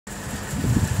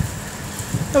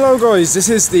Hello guys, this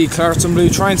is the Claret and Blue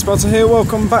Train Spotter here.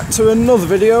 Welcome back to another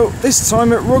video, this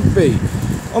time at Rugby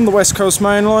on the West Coast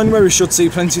Mainline, where we should see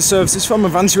plenty of services from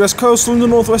Avanti West Coast,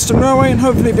 London Northwestern Railway, and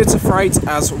hopefully a bit of freight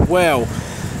as well.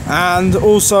 And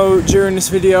also during this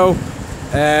video,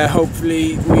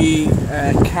 hopefully we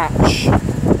catch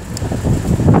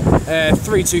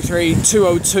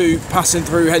 323-202 passing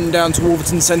through, heading down to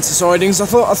Wolverton centre sidings. I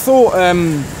thought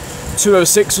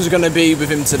 206 was going to be with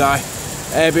him today.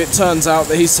 But it turns out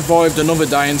that he's survived another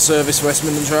day in service West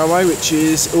Midlands Railway, which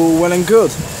is all well and good.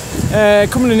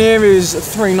 Coming in here is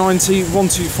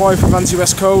 390-125 for Avanti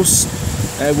West Coast,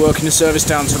 working the service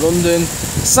down to London.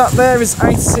 Sat there is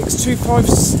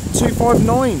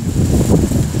 86-259.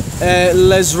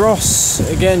 Les Ross,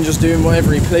 again just doing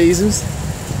whatever he pleases.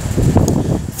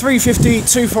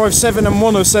 350-257 and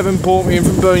 107 brought me in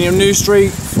from Birmingham New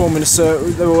Street,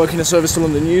 they were working a service to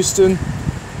London Euston.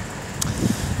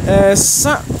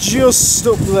 Sat just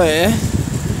up there,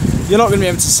 you're not going to be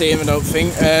able to see him I don't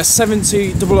think,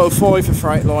 70-005 for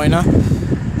Freightliner.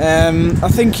 I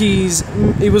think he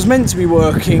was meant to be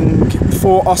working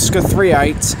for Oscar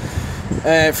 38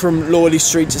 from Lawley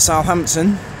Street to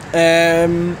Southampton.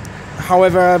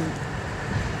 However,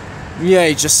 yeah,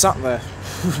 he just sat there.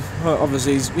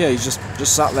 Obviously, he's just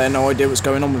sat there, no idea what's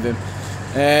going on with him.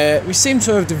 We seem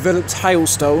to have developed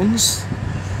hailstones.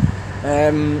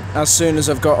 As soon as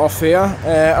I've got off here,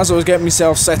 as I was getting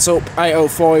myself set up,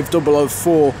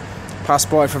 805-004 passed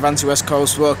by for Avanti West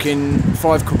Coast, working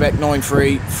 5 Quebec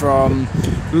 93 from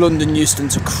London Euston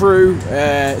to Crewe.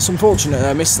 It's unfortunate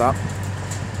I missed that.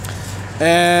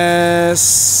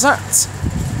 Sat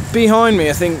behind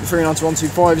me, I think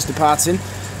 39125 is departing.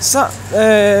 Sat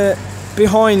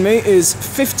behind me is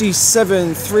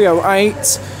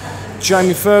 57308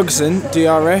 Jamie Ferguson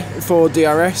for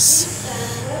DRS.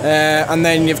 And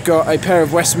then you've got a pair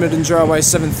of West Midlands Railway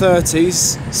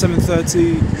 730s,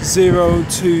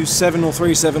 730-027 or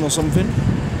 37 or something.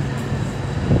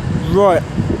 Right,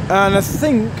 and I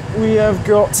think we have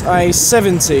got a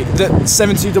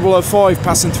 70-005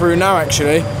 passing through now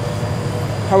actually.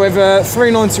 However,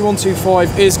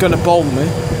 390-125 is going to bowl me.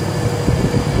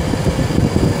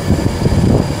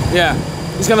 Yeah,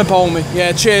 he's going to bowl me.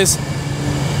 Yeah, cheers.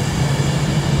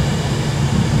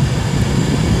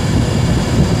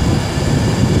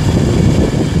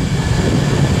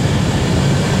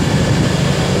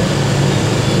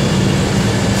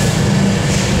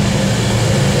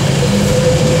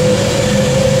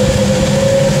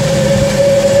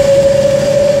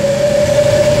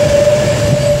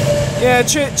 Yeah,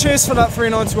 cheers for that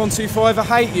 390-125. I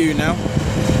hate you now.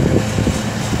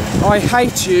 I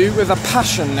hate you with a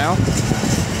passion now.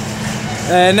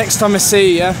 Next time I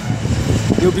see you,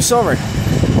 you'll be sorry.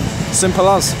 Simple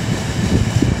as.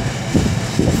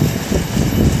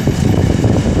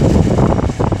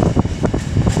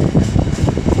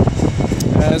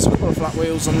 There's a couple of flat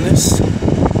wheels on this.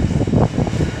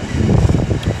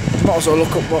 Might as well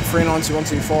look up what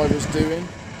 390-125 was doing,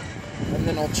 and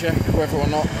then I'll check whether or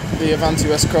not the Avanti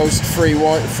West Coast free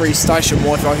station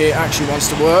Wi-Fi here actually wants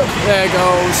to work. There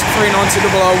goes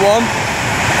 390-001.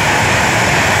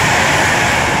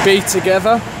 B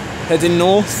together, heading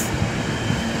north.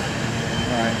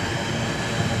 Right.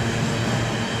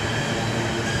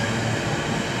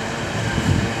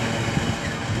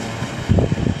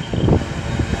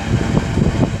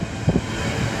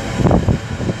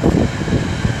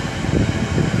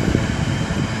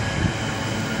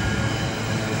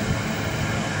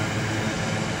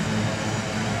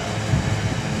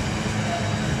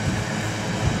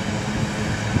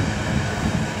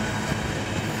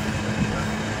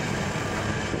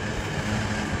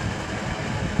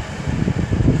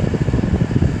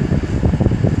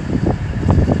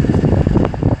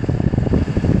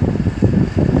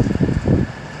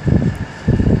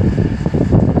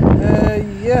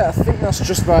 Yeah, I think that's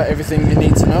just about everything you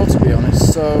need to know, to be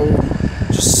honest. So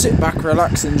just sit back,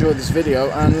 relax, enjoy this video,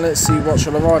 and let's see what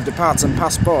shall arrive, depart and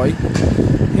pass by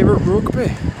here at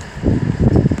Rugby.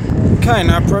 Okay,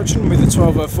 now approaching with the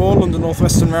 1204 London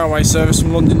Northwestern Railway service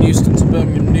from London Euston to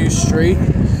Birmingham New Street.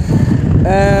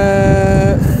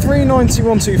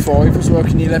 390-125 was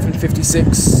working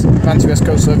 1156 Avanti West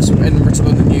Coast service from Edinburgh to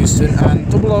London Euston,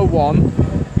 and 001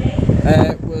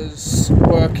 was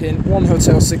working 1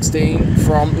 Hotel 16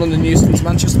 from London Euston to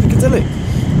Manchester Piccadilly.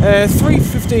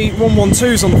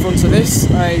 350-112s on the front of this,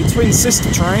 a twin sister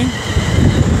train.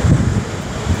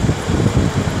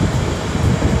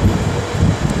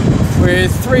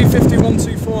 With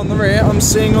 350-124 on the rear, I'm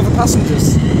seeing other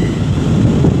passengers.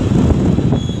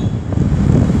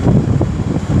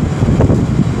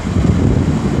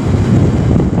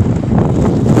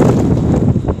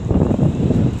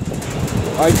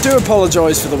 I do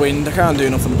apologise for the wind, I can't do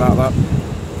nothing about that.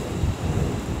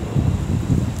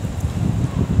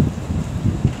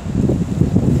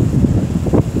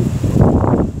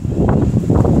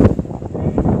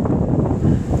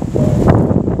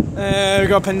 We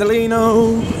got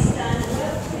Pendolino.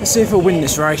 Let's see if we'll win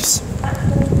this race.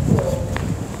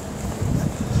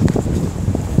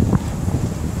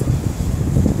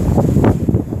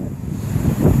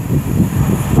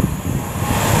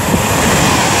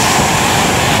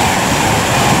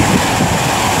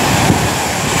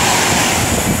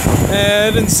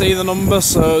 I didn't see the number,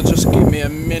 so just give me a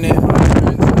minute. Yeah,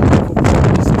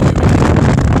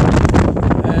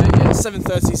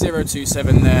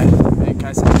 730.027 there, in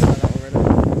case I didn't know that already.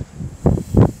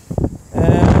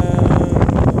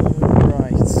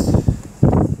 Right,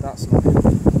 that's not him.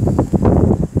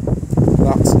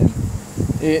 That's him.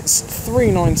 It's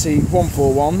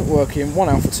 390.141, working 1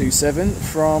 Alpha 27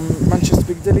 from Manchester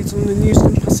Piccadilly to London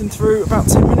Euston, passing through about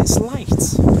 10 minutes late.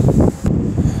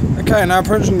 Okay, now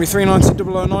approaching me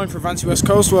 390.009 for Avanti West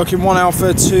Coast, working 1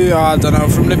 Alpha to, I don't know,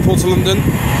 from Liverpool to London.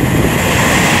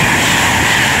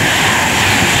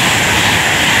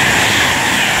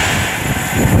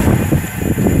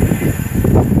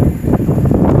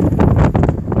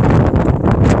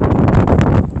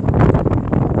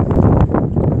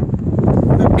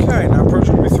 Okay, now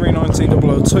approaching me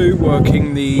 390.002,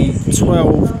 working the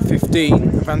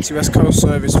 12:15 Avanti West Coast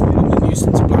service from London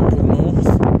Euston to Blackpool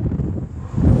North.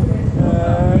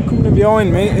 Coming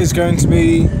behind me is going to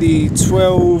be the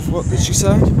 12, what did she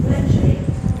say? The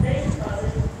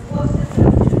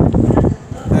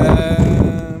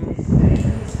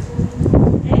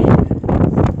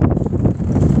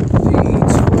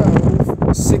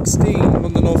 12:16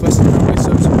 London Northwestern Railway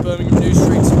service from Birmingham New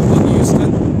Street to London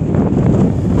Euston.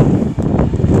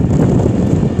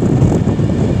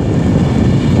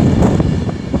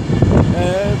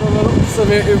 By the looks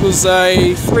of it, it was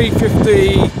a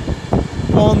 350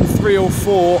 on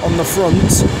 304 on the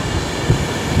front.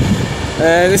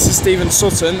 This is Stephen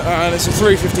Sutton, and it's a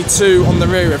 352 on the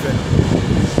rear of it.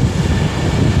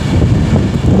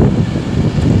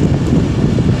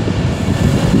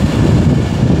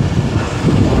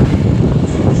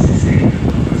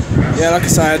 Yeah, like I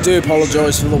say, I do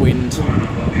apologise for the wind.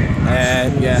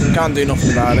 Yeah, can't do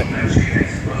nothing about it.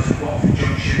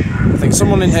 I think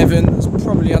someone in heaven has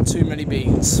probably had too many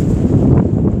beans.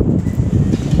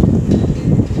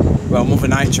 Well, Mother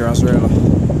Nature has, really.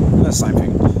 The same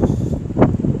thing.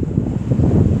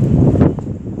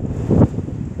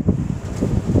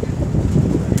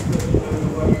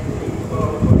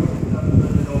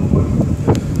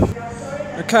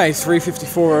 Okay,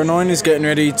 354.09 is getting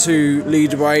ready to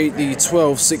lead away the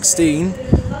 12:16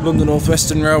 London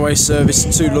Northwestern Railway service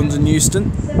to London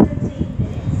Euston.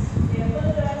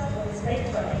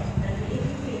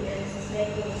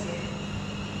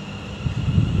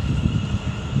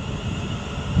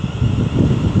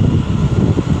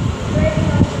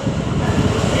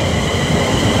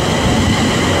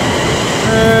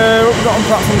 On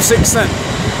platform 6 then.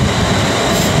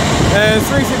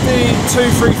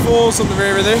 350.234s on the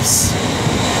rear of this.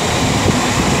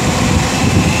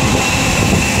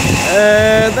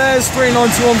 There's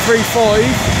 391.35.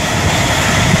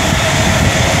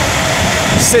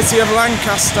 City of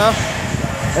Lancaster,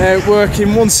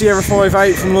 working 1 Sierra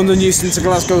 58 from London Euston to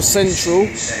Glasgow Central.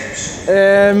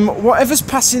 Whatever's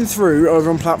passing through over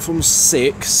on platform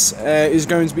 6 is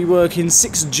going to be working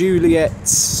 6 Juliet,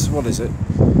 what is it?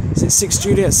 Is it 6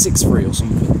 Juliet 63 or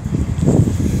something?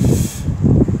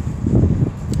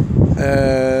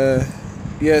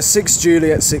 Yeah, 6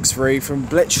 Juliet 63 from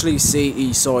Bletchley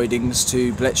CE sidings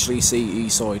to Bletchley CE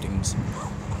sidings.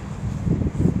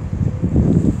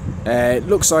 It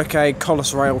looks like a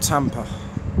Collis Rail tamper.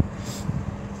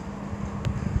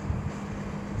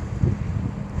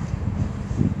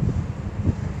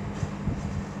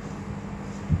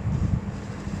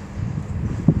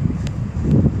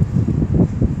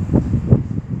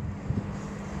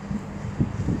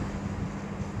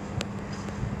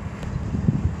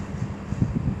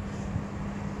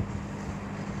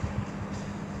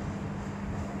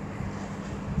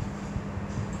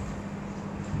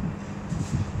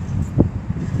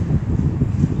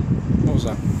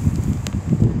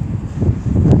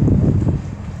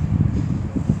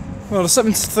 Well, the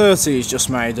 730's just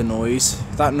made a noise.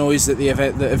 That noise that the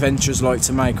adventurers like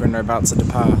to make when they're about to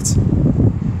depart.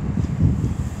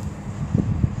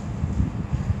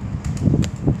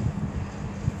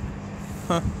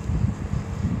 Huh.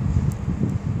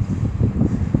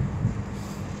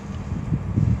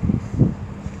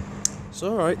 It's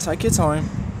alright, take your time.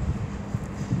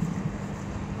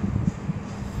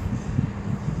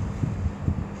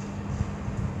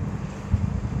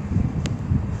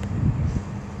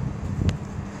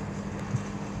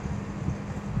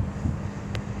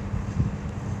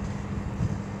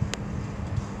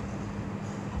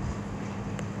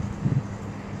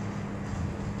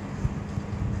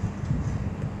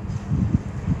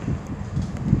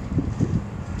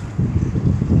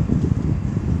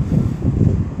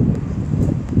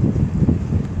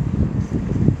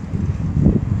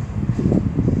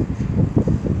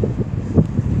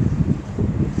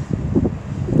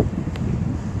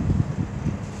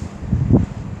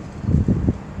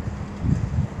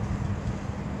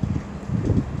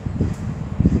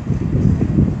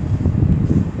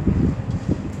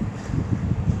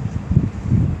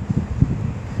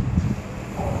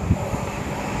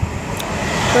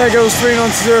 There goes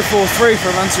 390043 for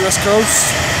Avanti West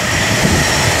Coast.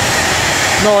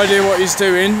 No idea what he's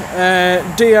doing.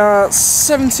 DR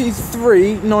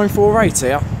 73948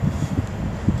 here.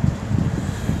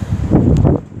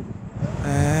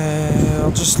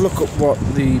 I'll just look up what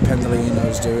the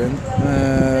Pendolino's doing.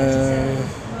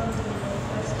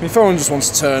 My phone just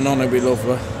wants to turn on, it'd be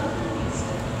lovely.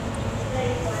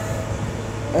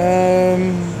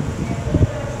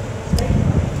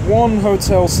 1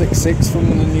 Hotel 66 from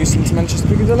London Euston to Manchester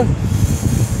Piccadilly.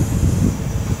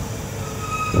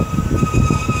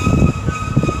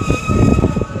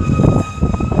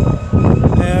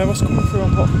 What's coming through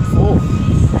on platform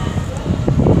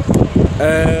 4?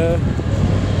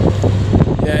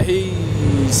 Yeah,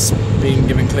 he's been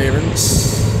given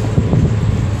clearance.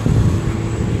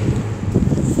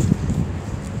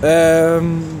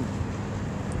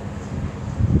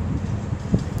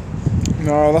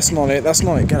 No, that's not it. That's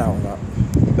not it. Get out of that.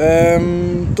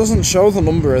 Doesn't show the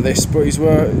number of this, but it's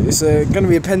going to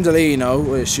be a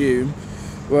Pendolino, I assume.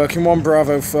 Working 1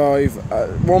 Bravo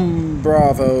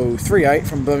 38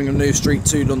 from Birmingham New Street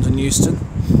to London Euston.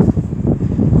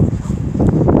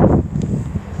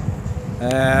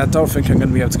 I don't think I'm going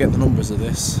to be able to get the numbers of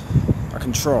this. I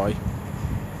can try.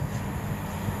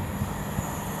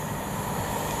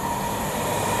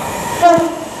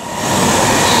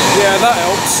 Yeah, that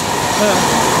helps.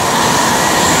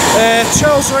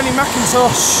 Charles Rennie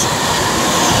Macintosh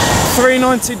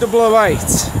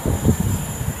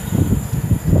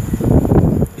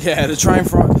 390-008. Yeah, the train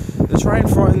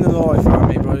frightened the life out of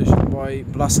me by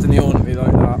blasting the horn at me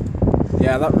like that.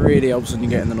 Yeah, that really helps when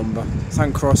you're getting the number.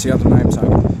 Thank Christ he had a name tag.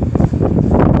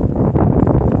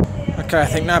 Okay, I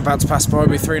think now about to pass by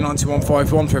with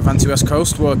 39151 for Avanti West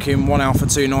Coast, working 1 Alpha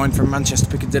 29 from Manchester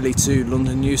Piccadilly to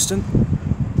London Euston.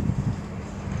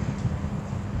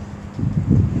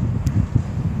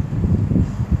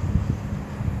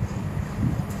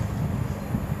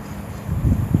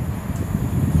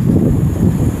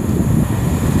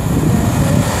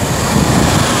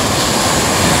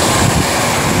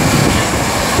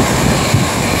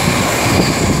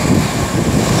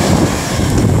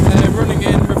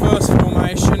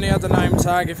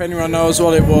 Tag. If anyone knows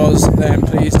what it was, then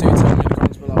please do tell me in the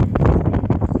comments below.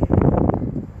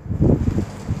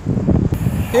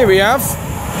 Here we have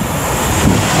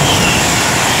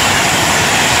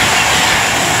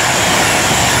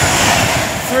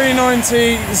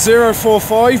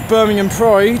 390-045 Birmingham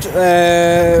Pride,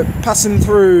 passing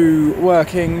through,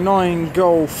 working 9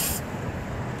 Golf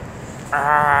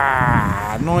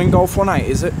 18,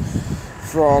 is it?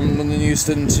 From London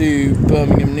Euston to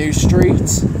Birmingham New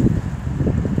Street.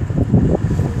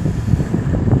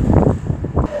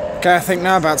 Okay, I think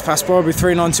now about to pass by with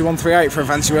 39138 for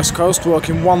Avanti West Coast,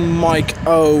 working 1 Mike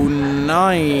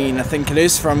 09, I think it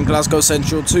is, from Glasgow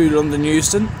Central to London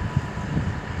Euston.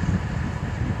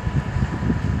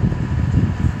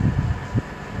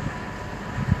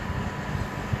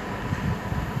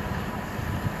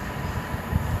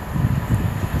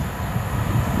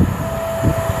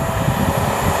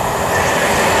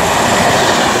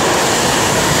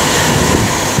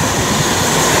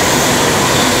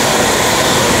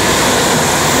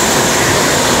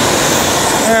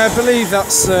 I believe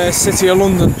that's City of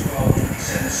London.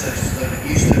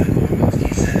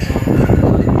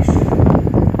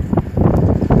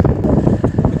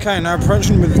 Okay, now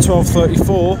approaching with the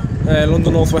 1234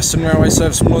 London Northwestern Railway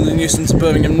service from London Euston to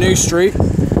Birmingham New Street.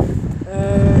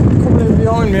 Coming in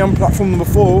behind me on platform number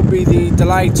 4 will be the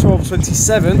delayed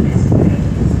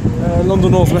 1227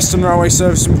 London Northwestern Railway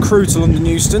service from Crewe to London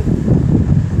Euston.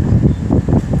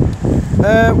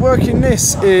 Working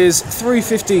this is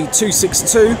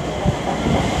 350-262.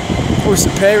 Oh, it's a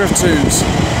pair of 2s.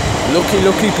 Lucky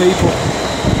people.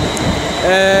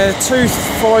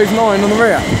 259 on the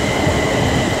rear.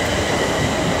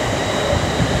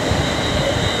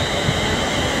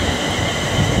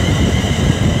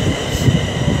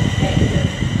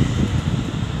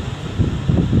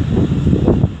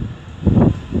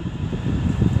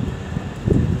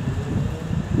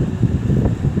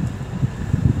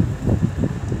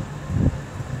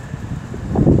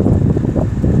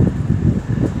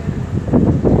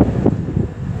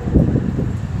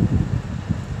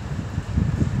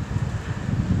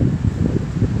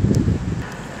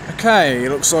 Okay, it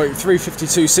looks like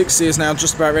 352.60 is now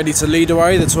just about ready to lead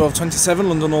away the 1227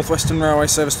 London Northwestern Railway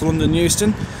service to London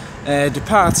Euston,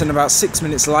 departing about 6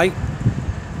 minutes late,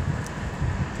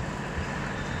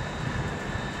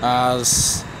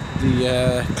 as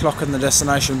the clock on the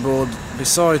destination board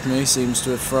beside me seems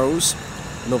to have froze.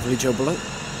 Lovely jubilee.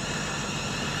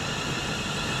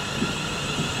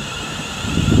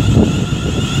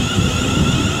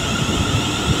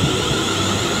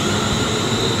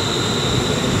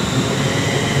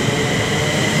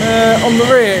 On the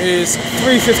rear is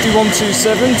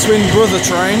 350-127 twin brother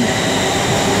train.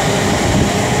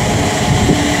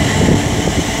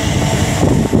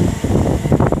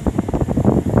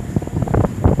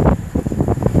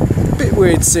 Bit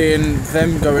weird seeing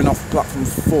them going off platform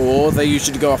 4. They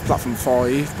usually go off platform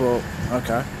 5, but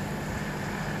okay.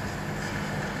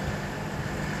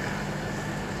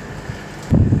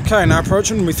 Okay, now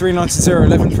approaching will be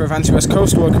 390-011 for Avanti West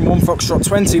Coast, working 1 Foxtrot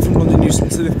 20 from London Euston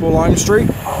to Liverpool Lime Street.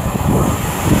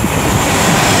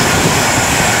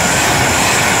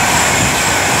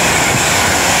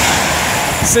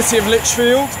 City of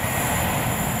Lichfield.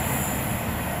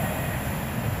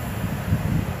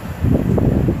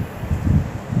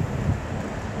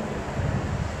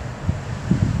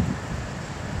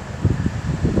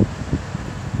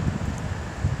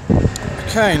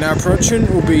 Okay, now approaching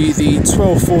will be the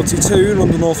 1242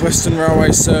 London Northwestern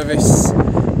Railway service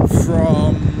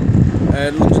from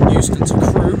London Euston to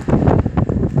Crewe.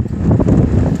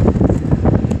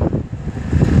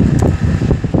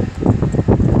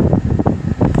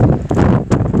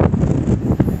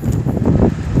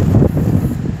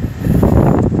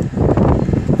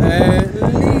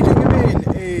 Leading them in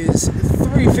is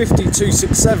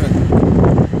 350-267.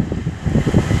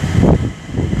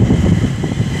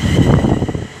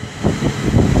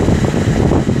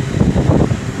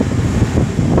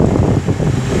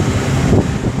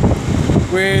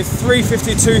 With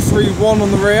 350-231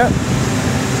 on the rear.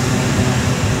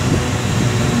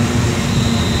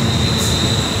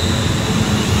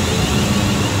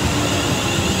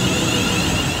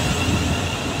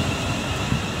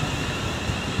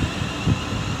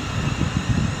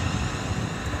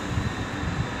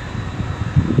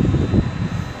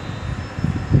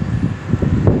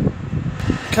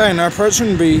 Okay, now approaching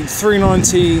will be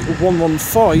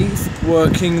 390-115,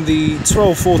 working the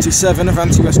 1247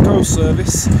 Avanti West Coast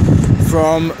service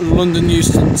from London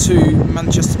Euston to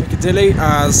Manchester Piccadilly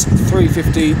as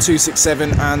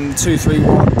 350-267 and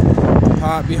 231.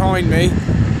 Part behind me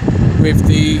with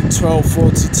the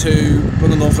 1242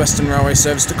 London Northwestern Railway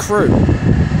service to Crewe.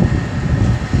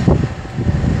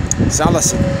 It's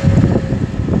Allison.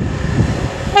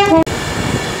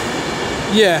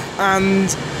 Yeah,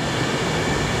 and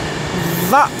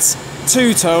that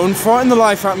two-tone frightened the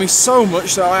life out of me so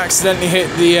much that I accidentally hit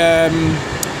the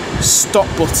stop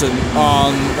button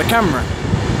on the camera.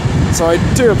 So I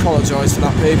do apologise for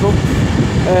that, people.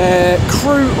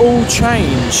 Crew all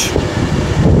change.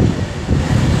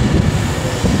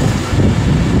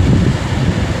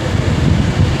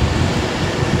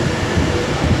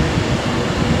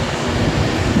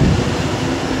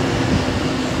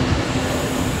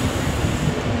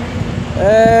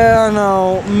 And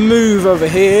I'll move over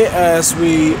here as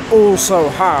we also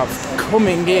have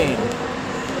coming in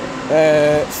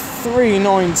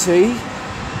 390.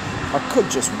 I could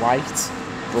just wait,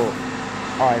 but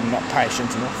I'm not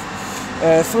patient enough.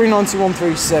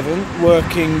 390-137,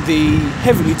 working the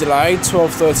heavily delayed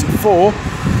 1234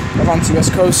 Avanti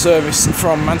West Coast service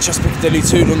from Manchester Piccadilly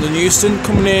to London Euston,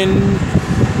 coming in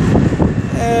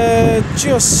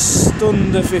just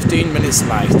under 15 minutes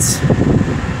late.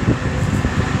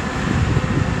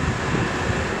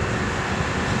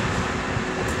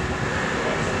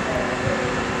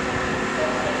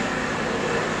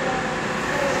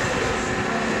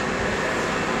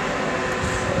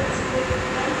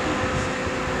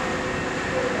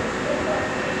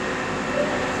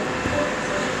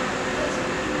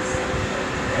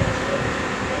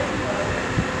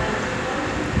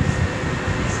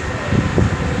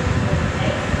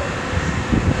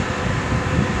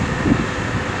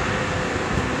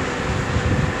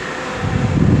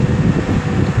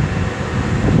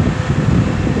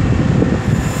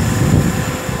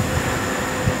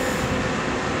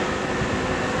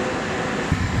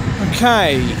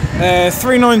 Okay,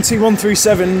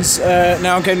 390-137's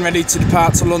now getting ready to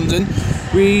depart to London.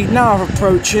 We now are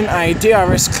approaching a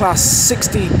DRS Class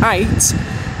 68,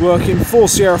 working 4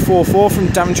 Sierra 44 from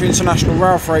Daventry International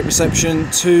Rail Freight Reception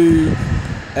to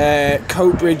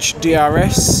Coatbridge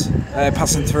DRS,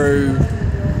 passing through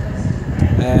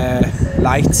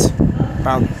late,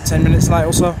 about 10 minutes late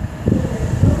or so.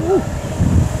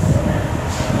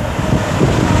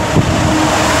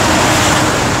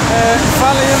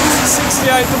 Valiant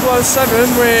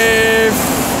 68-007 with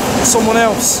someone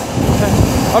else.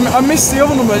 I missed the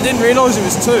other number, I didn't realise it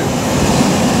was 2.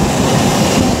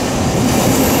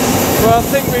 Well, I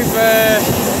think we've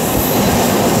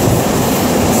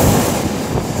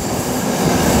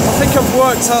I think I've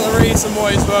worked out the reason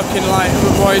why he's working late,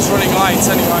 why he's running late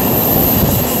anyway.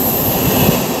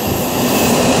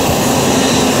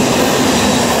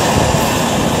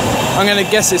 I'm going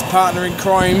to guess his partner in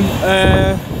crime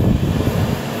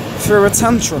threw a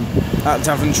tantrum at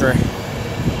Daventry.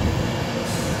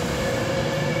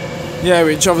 Yeah,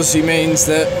 which obviously means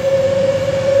that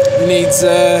he needs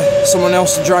someone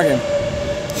else to drag him.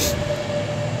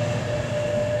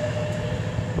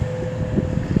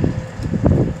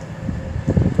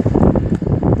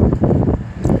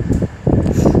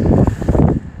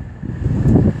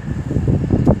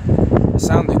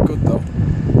 Sounded good though.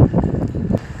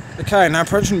 Okay, now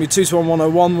approaching me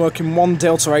 22101, working 1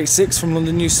 Delta 86 from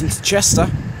London Euston to Chester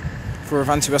for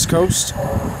Avanti West Coast.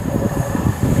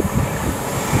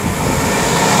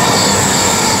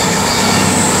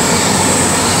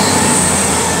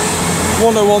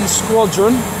 101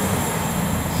 Squadron.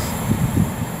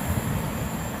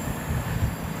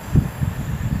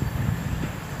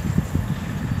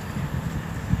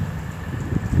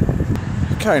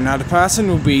 Okay, now departing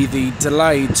will be the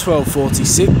delayed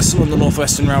 1246 London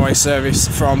Northwestern Railway service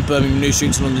from Birmingham New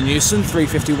Street to London Euston,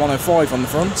 350-105 on the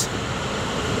front.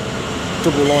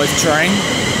 Double live train.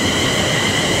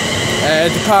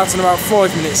 Departing about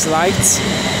 5 minutes late.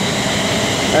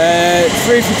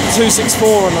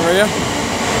 352.64 on the rear.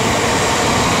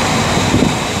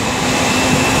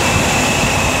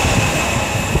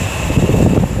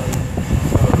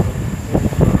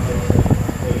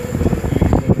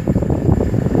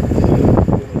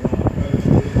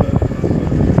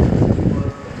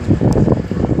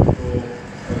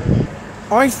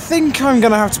 I think I'm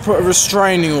going to have to put a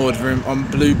restraining order on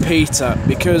Blue Peter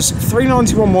because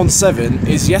 39117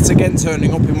 is yet again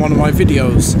turning up in one of my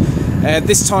videos,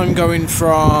 this time going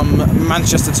from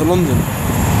Manchester to London.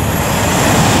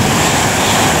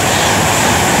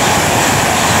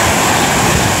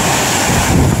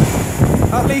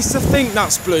 At least I think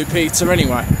that's Blue Peter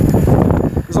anyway,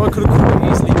 because I could have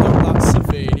quite easily got that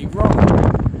severely wrong.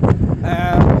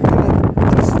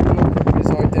 Just look up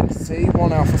his identity,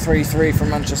 1 Alpha 33 from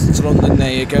Manchester to London,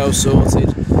 there you go,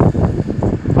 sorted.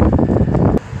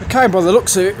 Okay, by the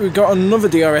looks of it, we've got another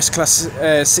DRS class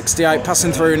 68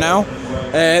 passing through now.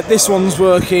 This one's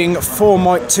working 4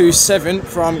 Mike 27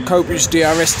 from Coatbridge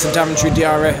DRS to Daventry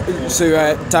DRS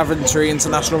to Daventry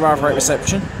International Rail Freight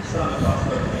Reception.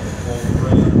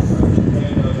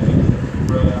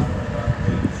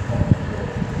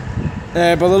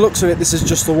 By the looks of it, this is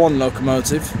just the one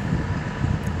locomotive.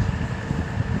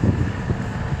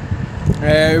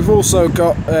 We've also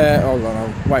got. Hold on,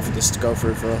 I'll wait for this to go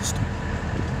through first.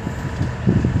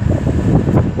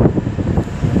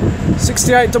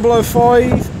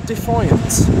 68005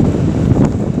 Defiant.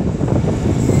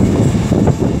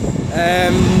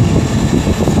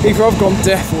 Either I've gone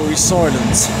deaf or he's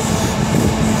silent.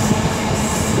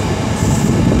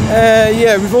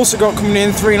 Yeah, we've also got coming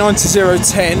in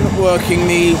 390.010 working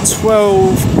the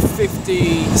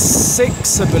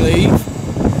 1256, I believe.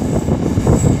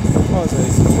 What is it?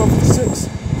 1256?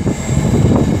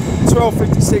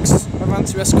 1256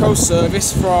 Avanti West Coast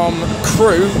service from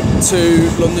Crewe to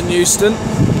London Euston.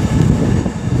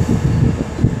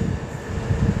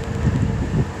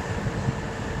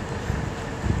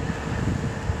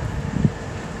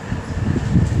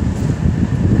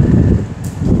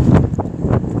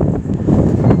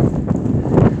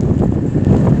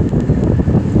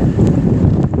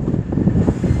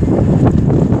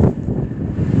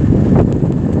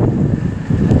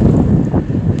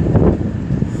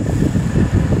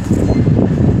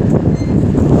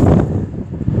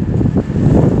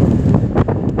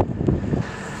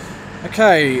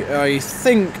 Okay, I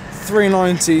think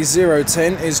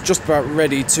 390.010 is just about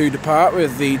ready to depart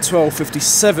with the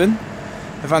 1257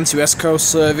 Avanti West Coast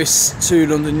service to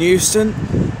London Euston.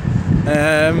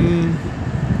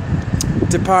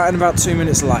 Departing about 2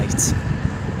 minutes late.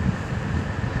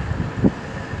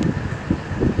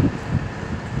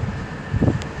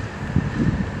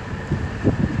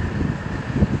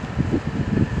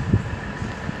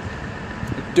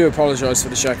 I do apologise for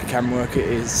the shaky cam work, it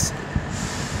is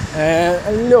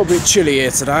a little bit chilly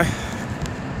here today,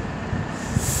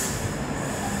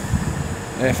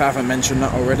 if I haven't mentioned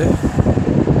that already.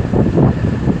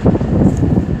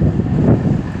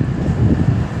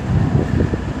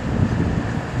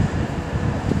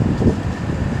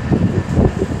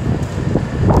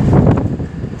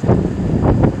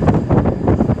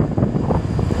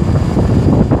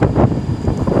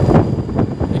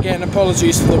 Again,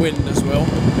 apologies for the wind as well.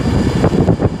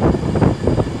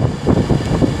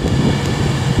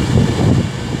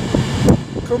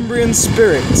 Cumbrian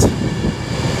Spirit.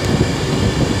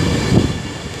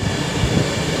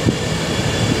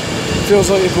 Feels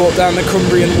like you brought down the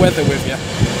Cumbrian weather with you.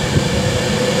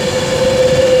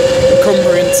 The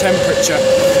Cumbrian temperature.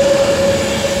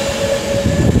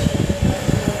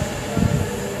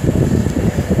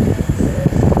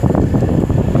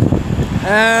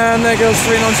 And there goes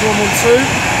 39112.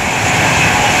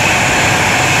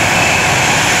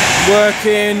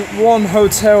 Working one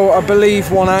hotel, I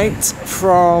believe 18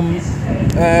 from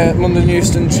London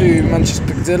Euston to Manchester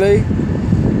Piccadilly.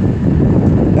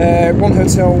 One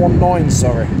hotel 19,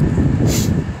 sorry.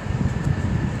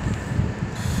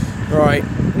 Right,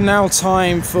 now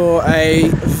time for a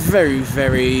very,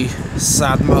 very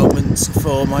sad moment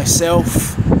for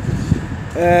myself.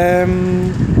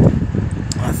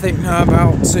 I think now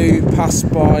about to pass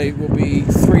by will be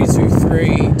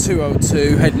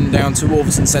 323-202 heading down to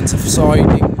Wolverton Centre for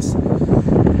sidings.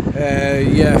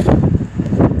 Yeah.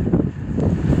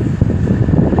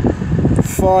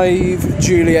 5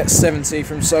 Juliet 70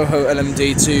 from Soho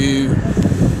LMD to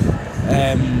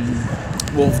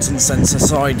Wolverton Centre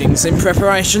sidings in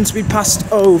preparation to be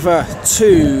passed over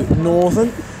to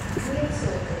Northern.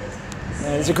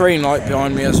 There's a green light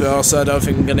behind me as well, so I don't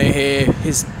think I'm going to hear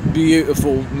his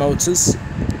beautiful motors,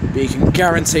 but you can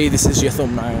guarantee this is your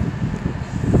thumbnail.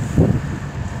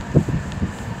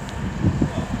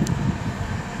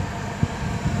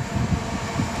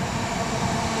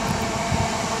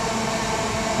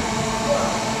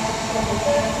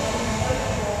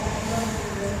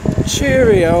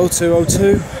 Cheerio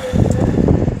 202.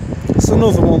 It's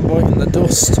another one biting the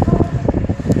dust.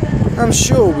 I'm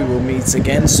sure we will meet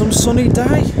again some sunny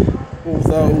day,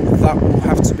 although that will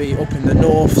have to be up in the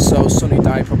north, so sunny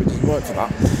day probably doesn't work for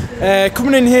that.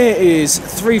 Coming in here is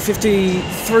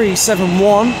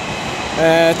 35371,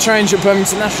 change at Birmingham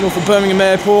International for Birmingham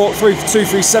Airport,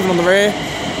 237 on the rear,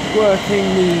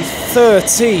 working the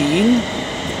 13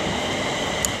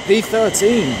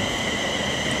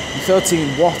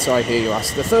 what, I hear you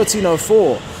ask, the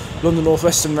 1304 London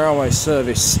Northwestern Railway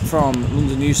service from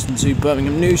London Euston to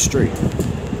Birmingham New Street.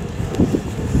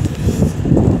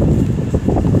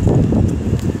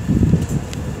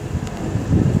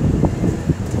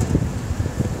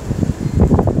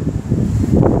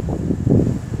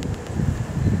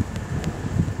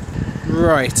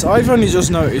 Right, I've only just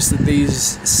noticed that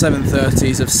these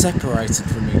 730s have separated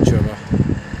from each other.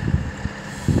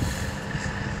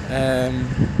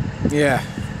 Yeah,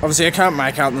 obviously I can't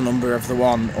make out the number of the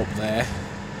one up there.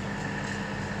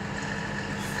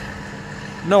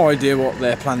 No idea what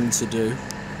they're planning to do.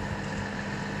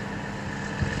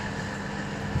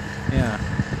 Yeah.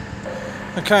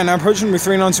 Okay, now approaching with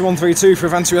 39132 for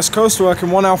Avanti West Coast,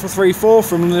 working 1 Alpha 34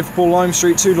 from Liverpool Lime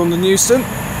Street to London Euston.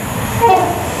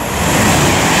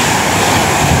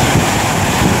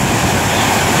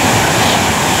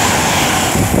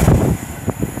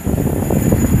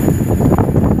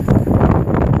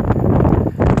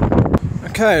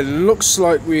 Okay, looks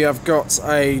like we have got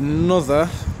another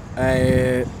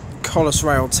Collis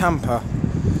Rail tamper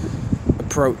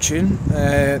approaching.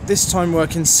 This time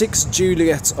working 6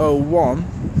 Juliet 01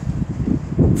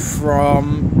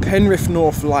 from Penrith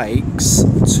North Lakes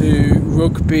to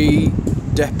Rugby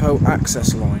Depot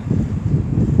Access Line.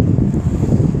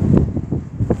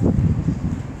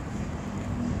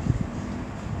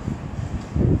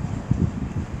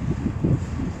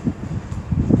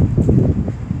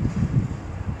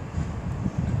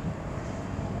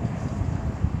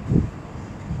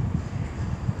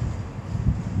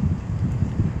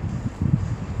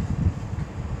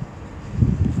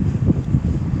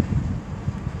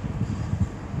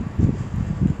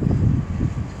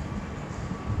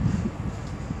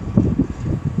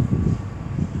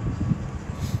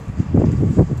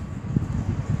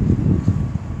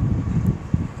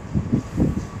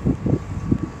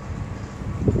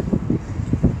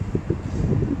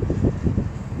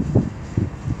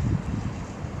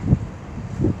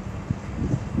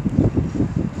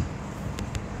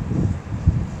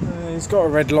 He's got a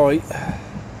red light.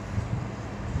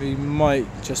 We might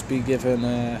just be given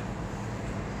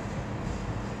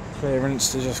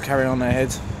clearance to just carry on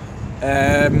ahead.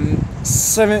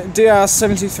 DR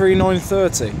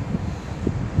 73930.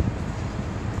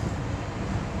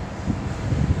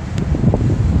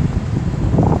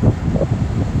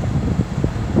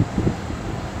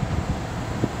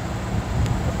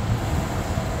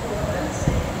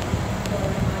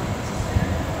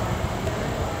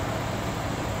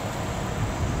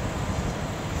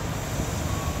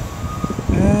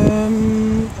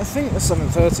 I think the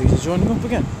 730s are joining up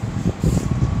again.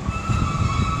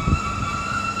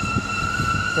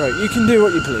 Right, you can do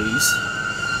what you please.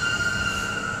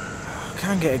 I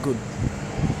can't get a good...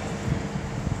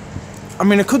 I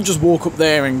mean, I could just walk up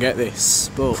there and get this,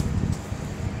 but...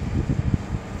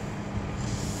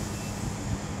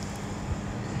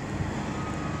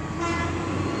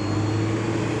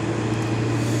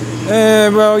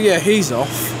 well, yeah, he's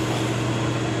off.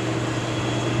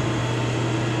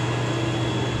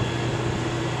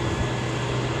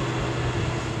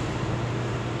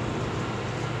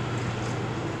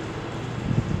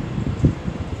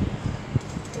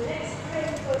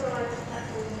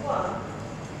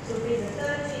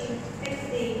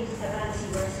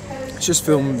 Let's just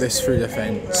film this through the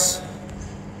fence.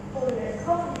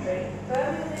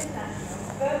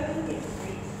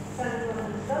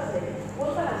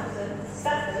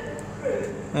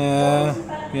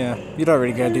 Yeah, you don't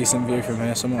really get a decent view from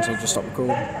here, so I might as well just stop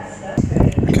recording.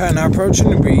 Okay, now approaching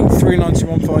will be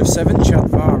 39157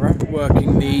 Chadvara,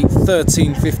 working the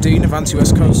 1315 Avanti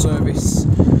West Coast service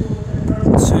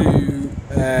to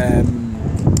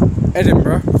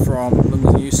Edinburgh from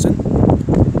London Euston.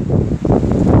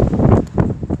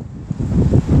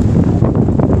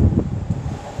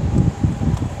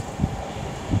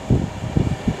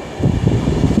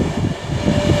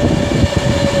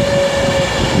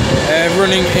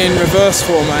 Running in reverse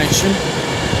formation.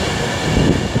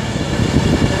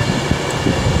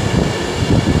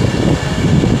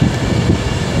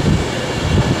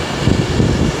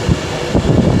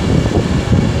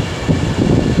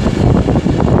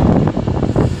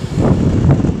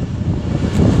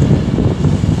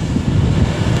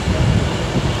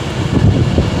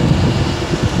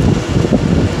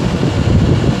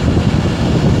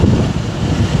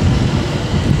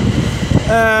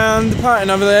 And the pattern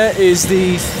over there is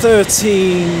the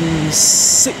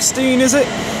 1316, is it?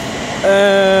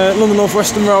 London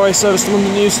Northwestern Railway service to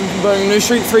London Euston from Birmingham New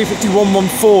Street,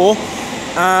 35114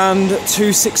 and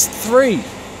 263.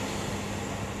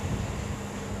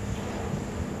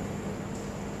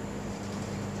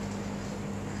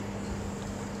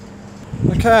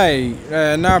 Okay,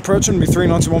 now approaching will be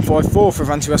 39154 for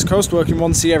Avanti West Coast, working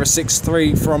 1 Sierra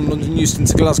 63 from London Euston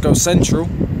to Glasgow Central.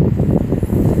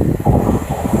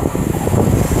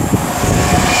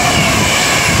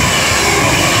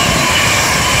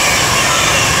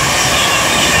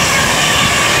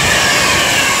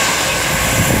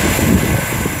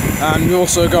 And we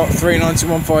also got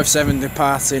 39157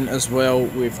 departing as well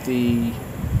with the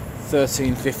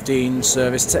 1315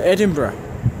 service to Edinburgh.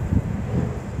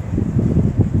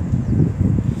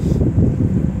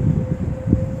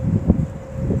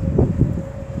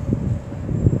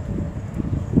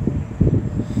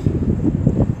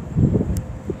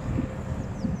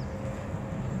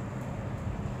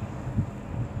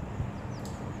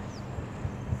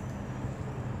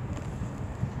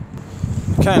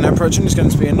 Okay, now approaching is going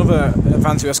to be another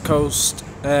Avanti West Coast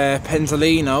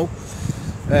Pentalino,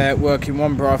 working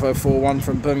 1 Bravo 41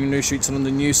 from Birmingham New Street to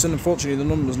London Euston. Unfortunately, the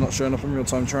number's not showing up on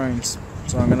real-time trains,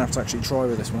 so I'm going to have to actually try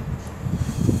with this one.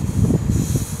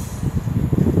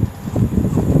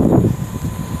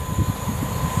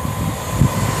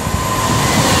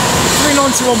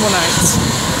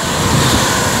 39118.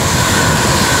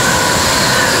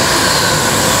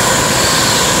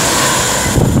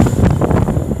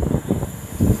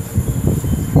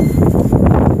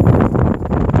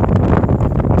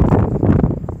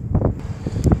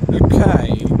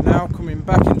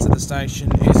 Back into the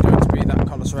station is going to be that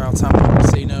Collis Rail tamper we've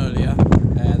seen earlier,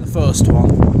 the first one.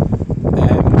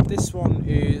 This one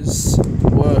is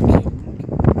working.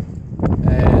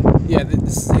 Yeah,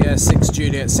 this is the 6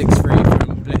 Juliet 63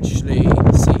 from Bletchley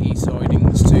CE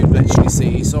sidings to Bletchley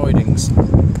CE sidings.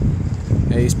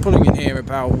 He's pulling in here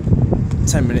about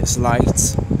 10 minutes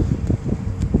late.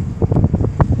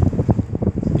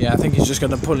 Yeah, I think he's just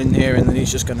going to pull in here and then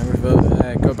he's just going to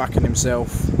revert, go back on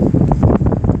himself.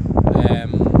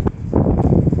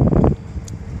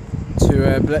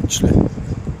 To Bletchley.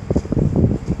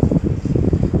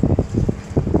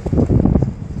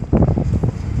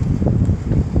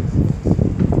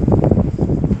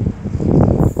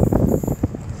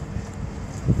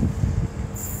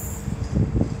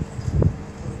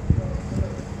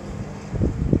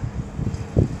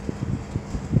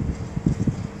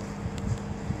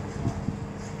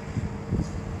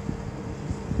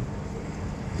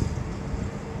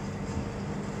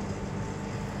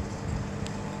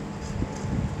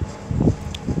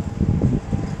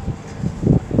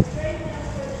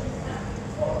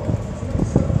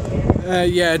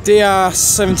 Yeah, DR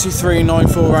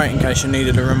 73948 in case you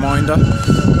needed a reminder.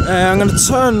 I'm going to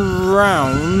turn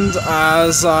round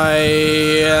as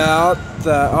I...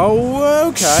 oh,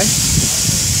 okay.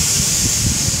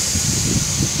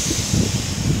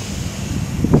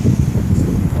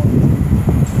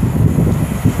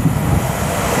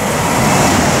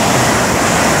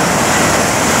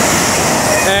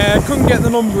 Couldn't get the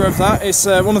number of that. It's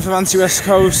one of Avanti West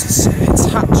Coast's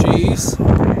Hitachis.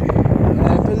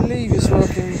 I believe it's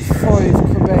working 5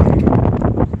 Quebec.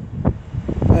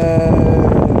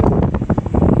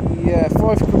 Yeah,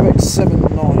 5 Quebec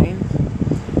 79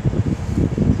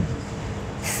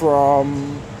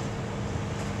 from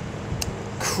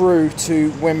Crewe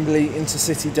to Wembley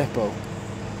Intercity Depot.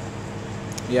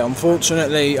 Yeah,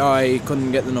 unfortunately I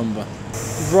couldn't get the number.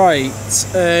 Right,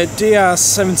 DR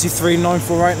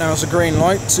 73948 now is a green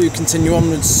light to continue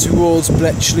onwards towards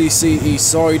Bletchley CE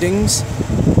sidings.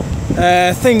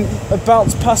 I think about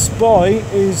to pass by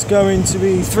is going to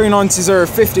be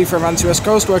 390.050 for Avanti West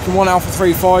Coast, working 1 Alpha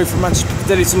 35 from Manchester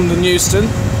Piccadilly to London Euston.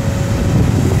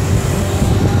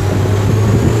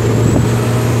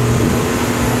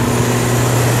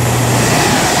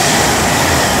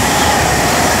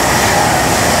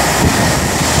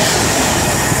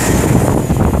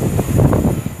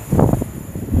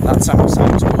 That sounds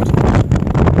good.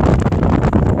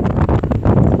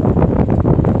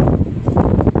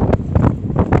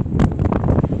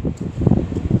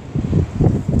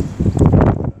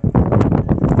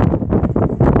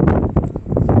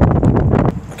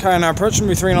 Okay, now approaching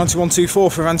me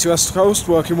 391.24 for Avanti West Coast,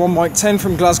 working 1 Mike 10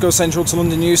 from Glasgow Central to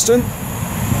London Euston.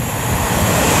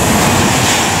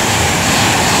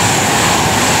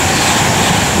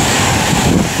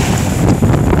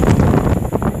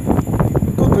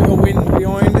 Good bit of wind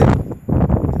behind it.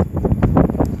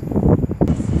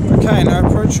 Okay, now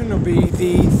approaching will be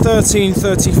the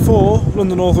 1334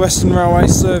 London Northwestern Railway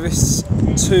service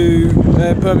to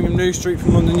Birmingham New Street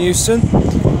from London Euston.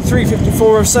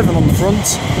 354.07 on the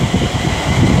front.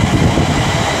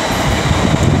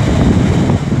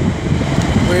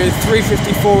 With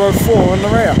 354.04 on the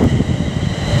rear.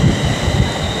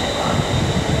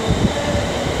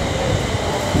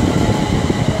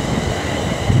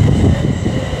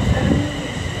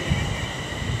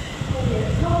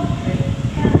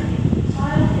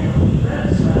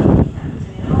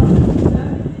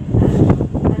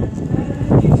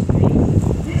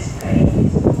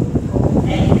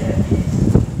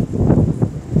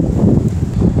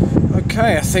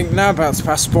 Okay, I think now about to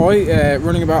pass by,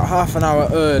 running about half an hour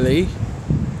early,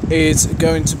 is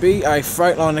going to be a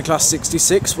Freightliner Class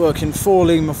 66 working 4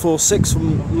 Lima 46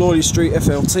 from Lawley Street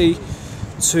FLT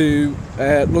to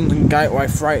London Gateway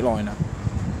Freightliner.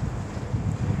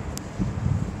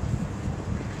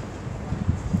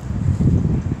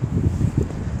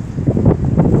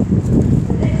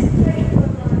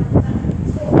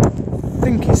 I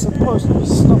think he's supposed to be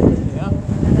stopping here.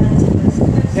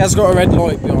 He has got a red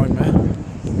light behind me.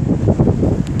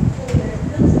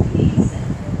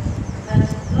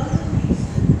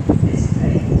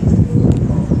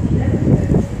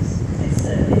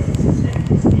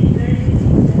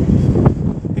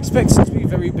 Expected to be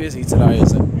very busy today,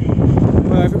 is it?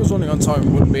 Well, if it was running on time, it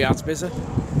wouldn't be as busy.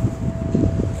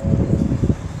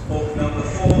 Port number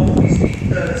 4 is the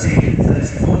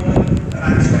 1334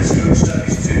 Avanti West Coast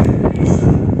service to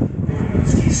Euston,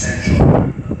 Wolverton Central,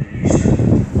 London Euston.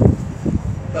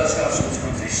 First class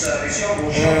automatic service, your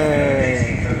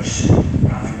Warsaw coach,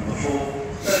 Avanti number 4,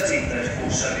 1334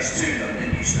 service to London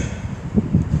Euston.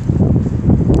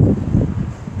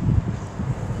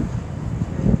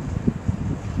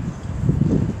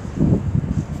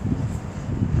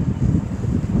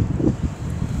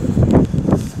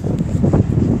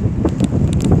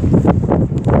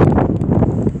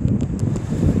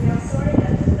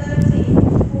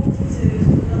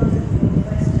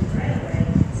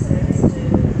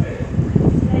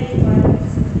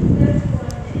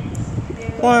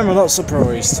 Why am I not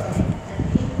surprised?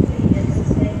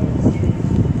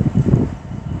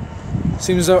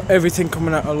 Seems as though everything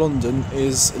coming out of London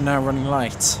is now running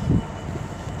late.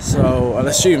 So I'll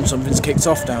assume something's kicked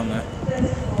off down there.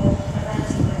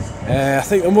 I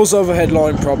think there was overhead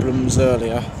line problems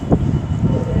earlier.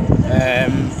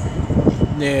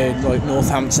 Near like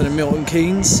Northampton and Milton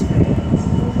Keynes.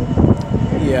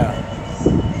 Yeah.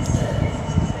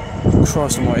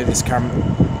 Christ almighty, this camera.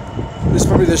 This is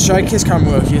probably the shakiest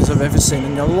camera work I've ever seen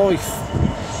in your life.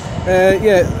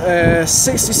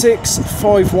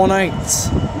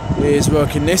 66518 is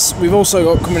working this. We've also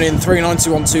got coming in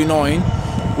 39129,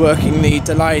 working the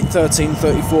delayed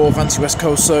 1334 Avanti West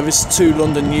Coast service to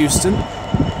London Euston.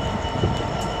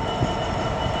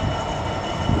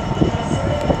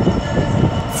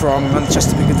 From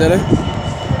Manchester Piccadilly.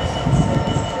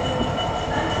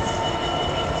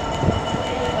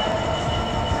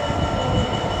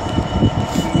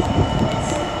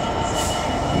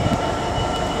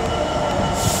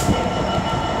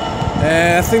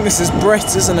 I think this is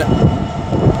Brett, isn't it?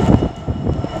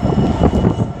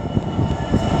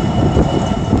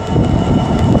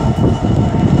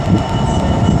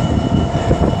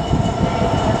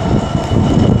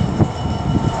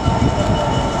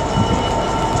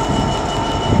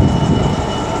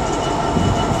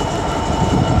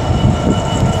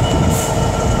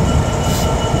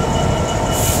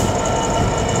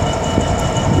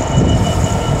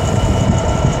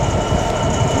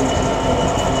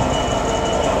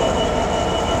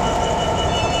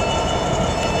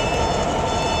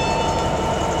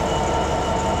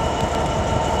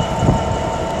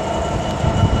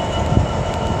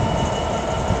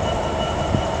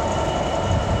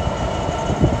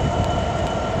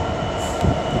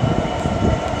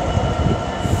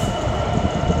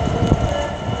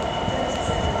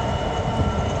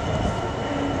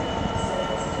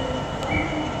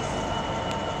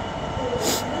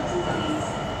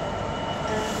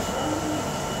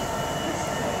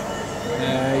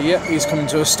 he's coming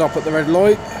to a stop at the red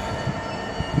light.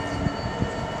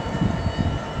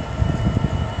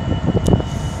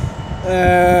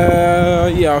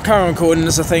 Yeah, I'll carry on recording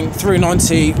as I think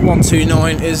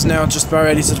 390-129 is now just about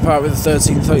ready to depart with the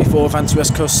 1334 Avanti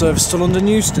West Coast service to London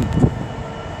Euston.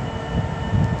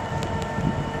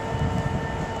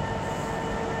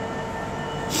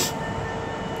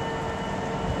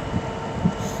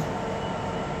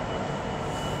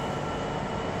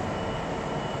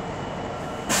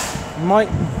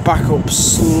 Might back up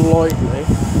slightly.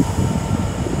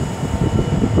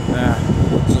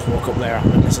 Just walk up there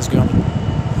when this is gone.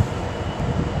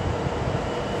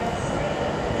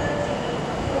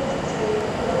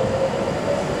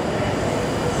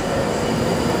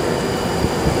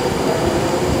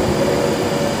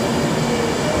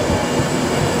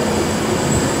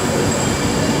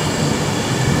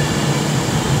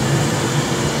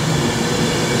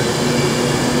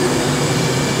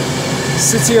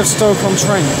 City of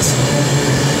Stoke-on-Trent.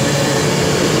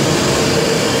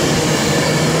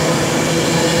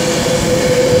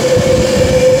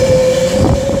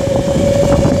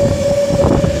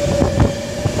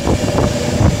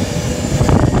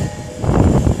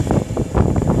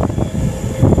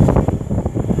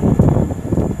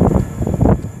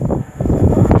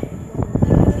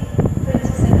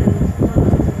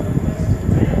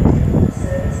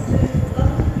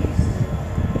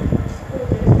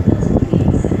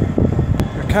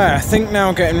 Okay, I think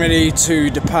now getting ready to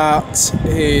depart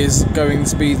is going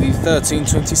to be the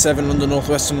 1327 London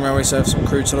Northwestern Railway service and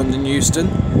crew to London Euston,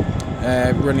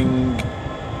 running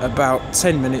about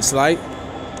 10 minutes late,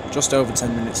 just over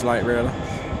 10 minutes late really.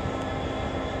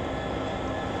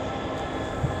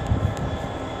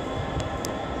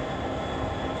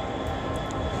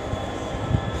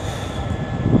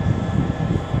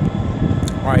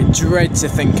 I dread to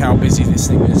think how busy this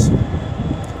thing is.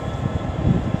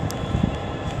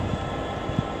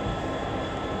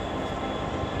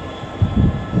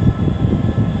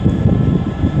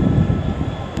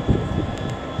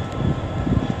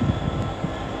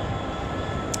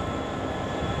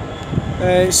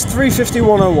 It's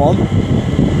 3:51:01.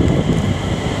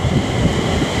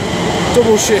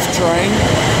 Double shift train.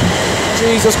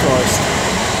 Jesus Christ.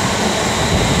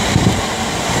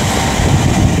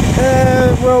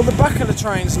 Well, the back of the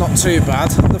train's not too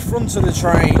bad. The front of the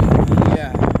train,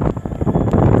 yeah.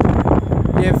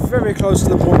 You're very close to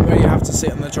the point where you have to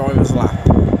sit on the driver's lap.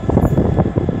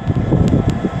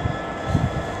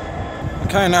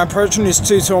 Okay, now approaching is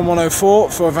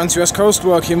 22104 for Avanti West Coast,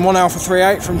 working 1 Alpha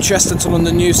 38 from Chester to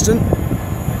London Euston.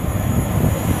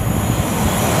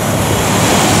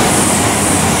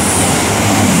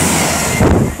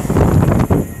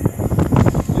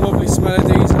 Lovely smell of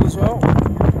diesel as well.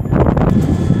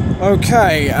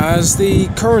 Okay, as the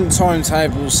current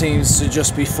timetable seems to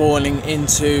just be falling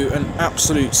into an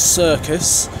absolute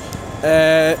circus,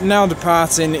 now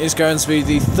departing is going to be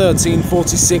the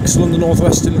 1346 London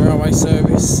Northwestern Railway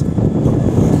service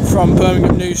from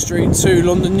Birmingham New Street to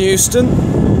London Euston.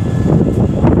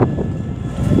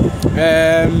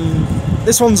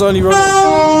 This one's only running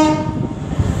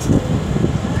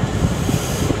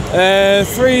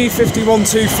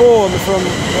 3:51:24 on the front.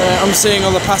 I'm seeing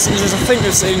other passengers. I think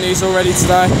we've seen these already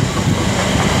today.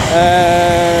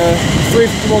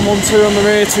 3:51:12 on the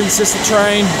rear to insist the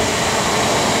train.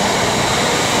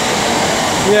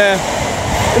 Yeah,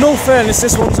 in all fairness,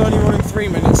 this one's only running 3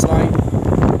 minutes late,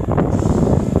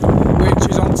 which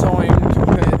is on time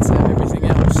compared to everything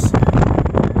else.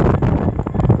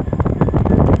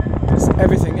 Because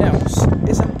everything else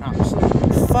is an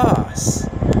absolute farce.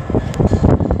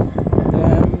 I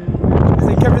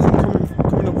think everything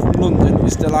coming up from London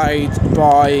is delayed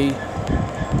by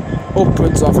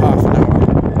upwards of half an hour.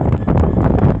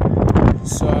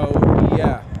 So,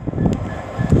 yeah.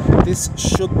 This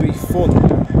should be fun.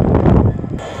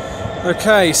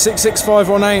 Okay,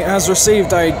 66518 has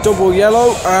received a double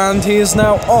yellow and he is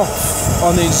now off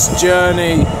on his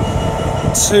journey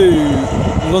to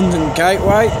London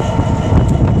Gateway.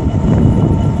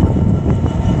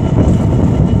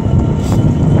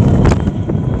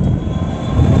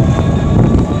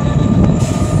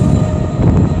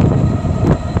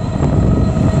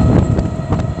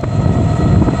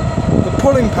 The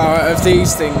pulling power of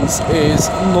these things is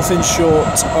nothing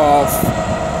short of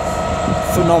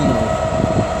phenomenal.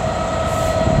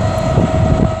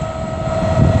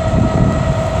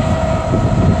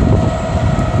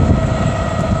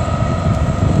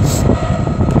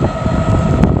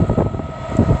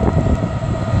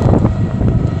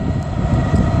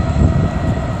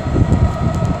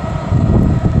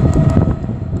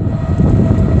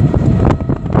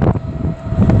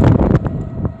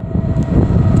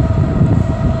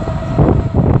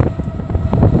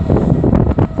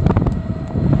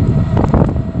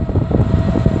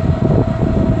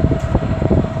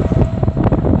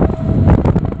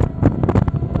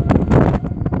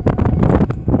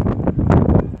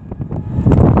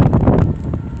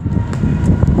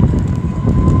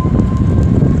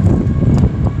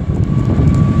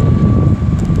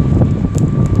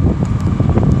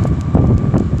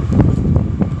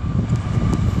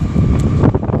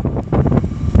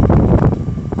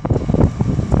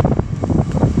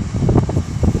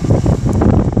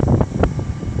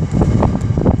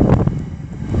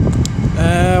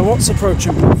 what's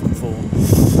approaching platform 4?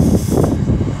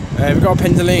 We've got a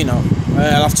Pendolino.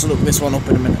 I'll have to look this one up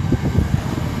in a minute.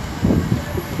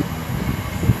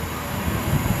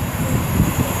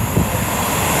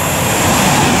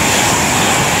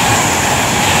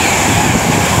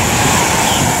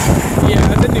 Yeah,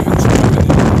 I didn't even try with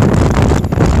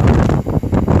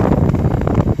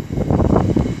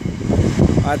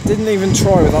it. I didn't even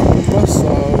try with that number,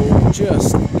 so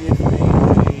just give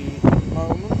me a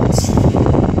moment.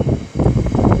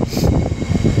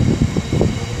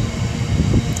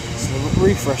 So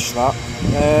refresh that.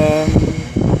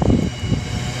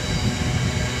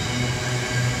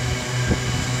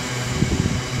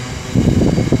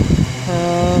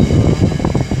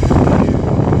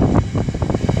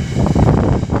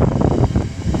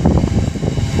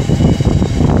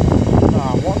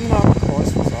 What in that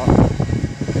price was that?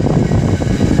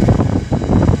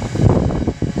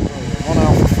 1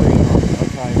 Alpha 39.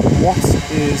 Okay, what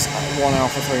is 1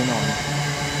 Alpha 39?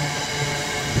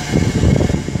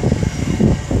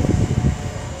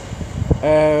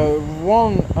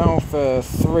 One Alpha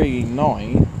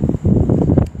 39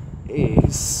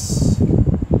 is...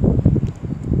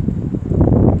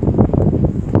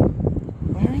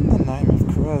 Where in the name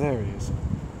of... Oh, there he is.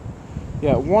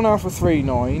 Yeah, 1 Alpha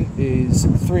 39 is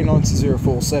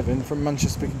 390,047 from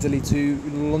Manchester Piccadilly to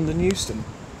London Euston.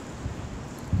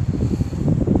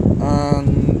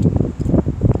 And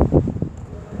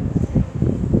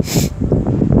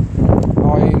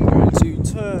I am going to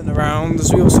turn around,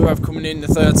 as we also have coming in the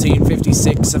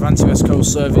 1356 Avanti West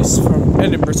Coast service from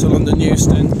Edinburgh to London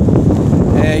Euston,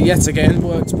 yet again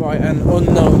worked by an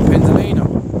unknown Pendolino.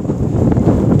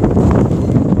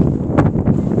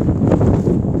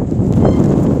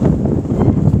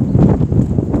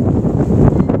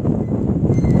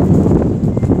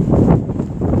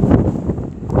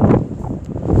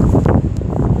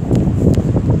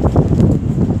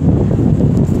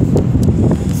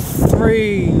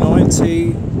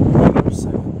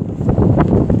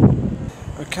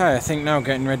 Okay, I think now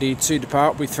getting ready to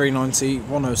depart with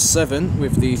 390-107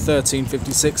 with the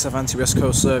 1356 Avanti West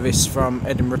Coast service from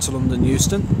Edinburgh to London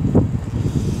Euston.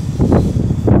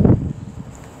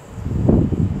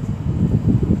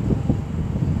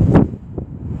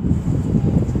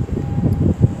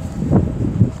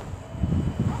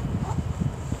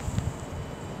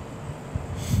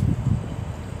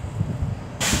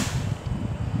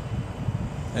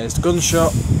 There's the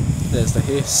gunshot, there's the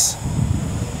hiss,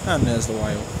 and there's the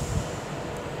whale.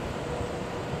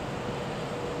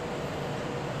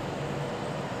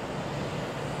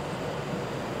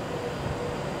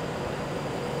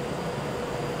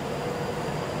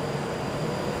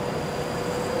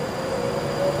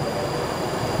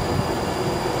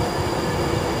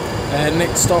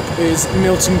 Next stop is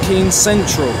Milton Keynes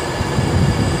Central.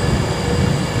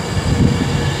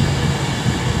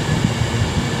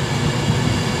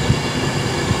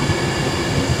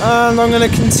 And I'm going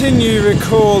to continue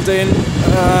recording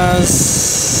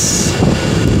as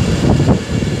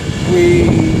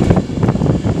we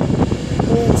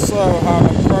also have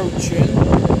approaching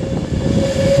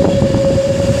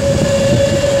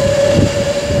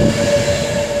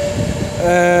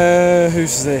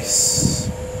who's this?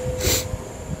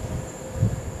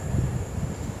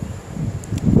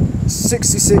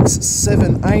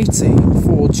 66-780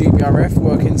 for GBRF,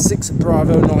 working 6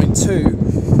 Bravo 92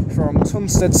 from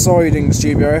Tunstead Sidings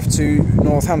GBRF to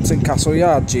Northampton Castle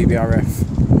Yard GBRF.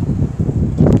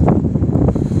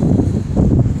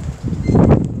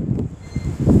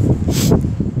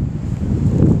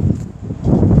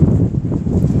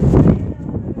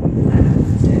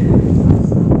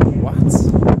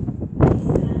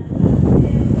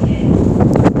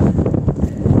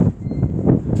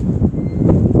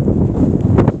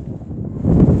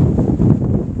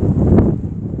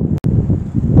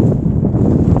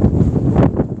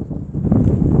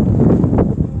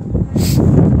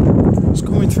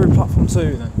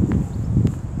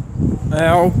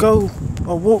 Then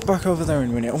I'll walk back over there in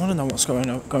a minute. I want to know what's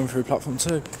going through platform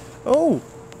 2. Oh,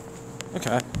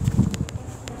 okay.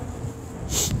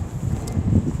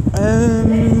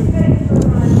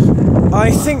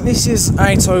 I think this is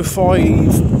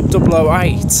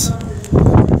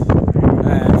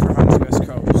 805-008 from Avanti West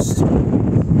Coast.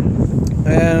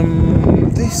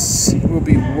 This will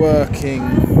be working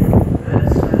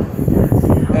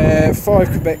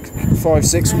 5 Quebec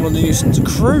 5-6 from London Euston to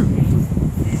Crewe.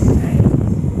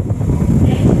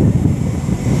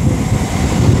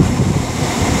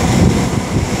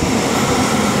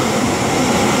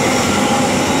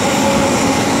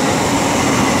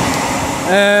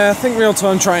 I think real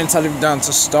time try and tell him down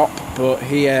to stop, but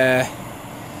he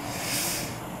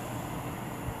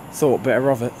thought better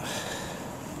of it.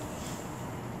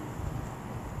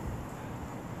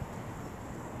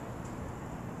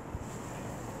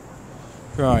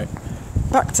 Right,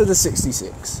 back to the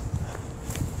 66.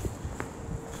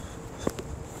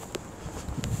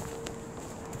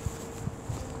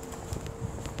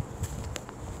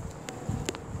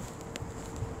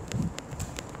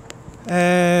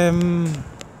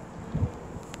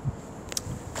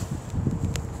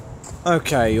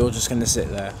 Okay, you're just going to sit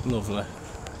there. Lovely.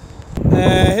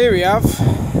 Here we have 391.30.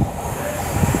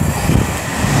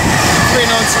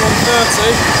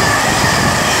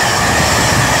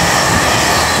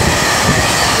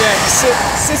 Yeah,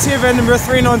 City of Edinburgh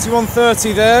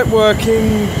 391.30 there,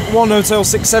 working 1 Hotel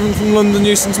 67 from London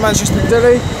Euston to Manchester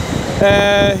Piccadilly.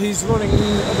 He's running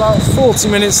about 40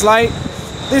 minutes late.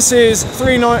 This is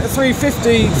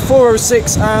 350,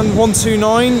 406 and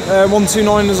 129.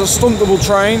 129 is a stunt double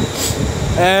train.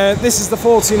 This is the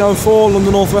 1404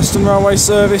 London Northwestern Railway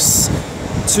service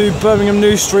to Birmingham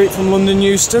New Street from London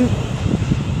Euston.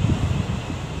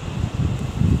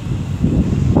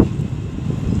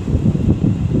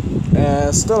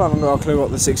 Still haven't got a clue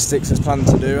what the 66 is planned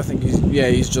to do. I think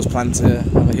he's just planned to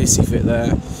have a hissy fit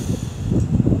there.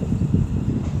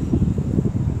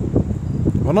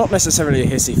 Well, not necessarily a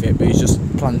hissy fit, but he's just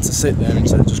planned to sit there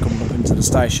instead of just coming up into the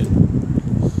station.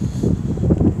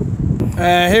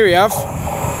 Here we have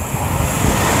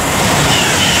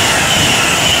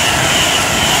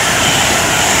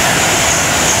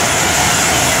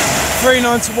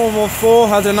 391.14,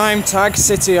 had a name tag,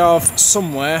 City of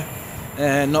somewhere.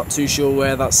 Not too sure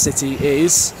where that city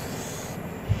is.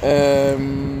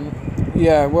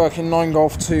 Yeah, working 9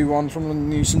 Golf 2-1 from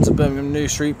London Euston to Birmingham New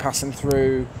Street, passing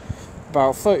through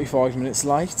about 35 minutes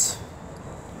late,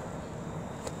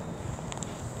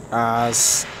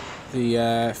 as the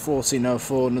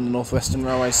 1404 London Northwestern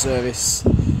Railway service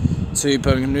to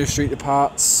Birmingham New Street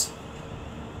departs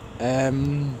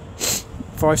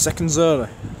 5 seconds early.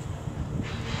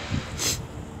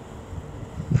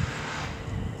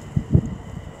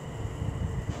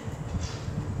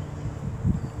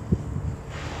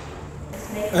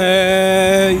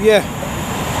 Yeah.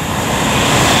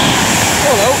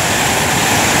 Hello.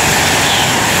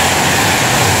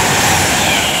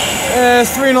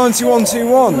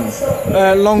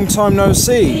 391.21. Long time no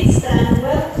see.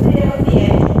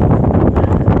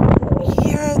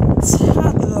 You're a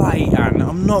tad late, Anne.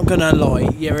 I'm not gonna lie.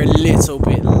 You're a little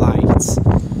bit late.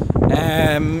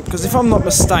 Because if I'm not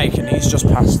mistaken, he's just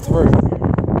passed through.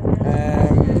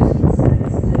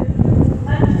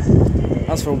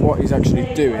 As for what he's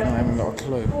actually doing, I haven't got a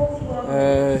clue.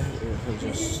 If I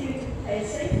just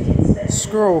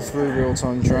scroll through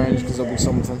real-time trains, because there'll be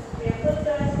something.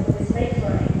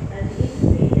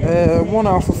 1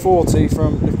 Alpha 40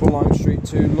 from Liverpool Lime Street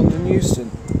to London Euston.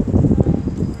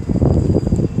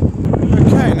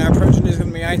 Okay, now approaching is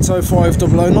going to be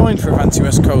 805.009 for Avanti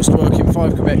West Coast, working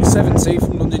 5 Quebec 70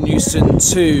 from London Euston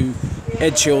to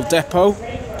Edgehill Depot,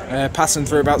 passing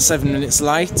through about 7 minutes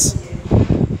late.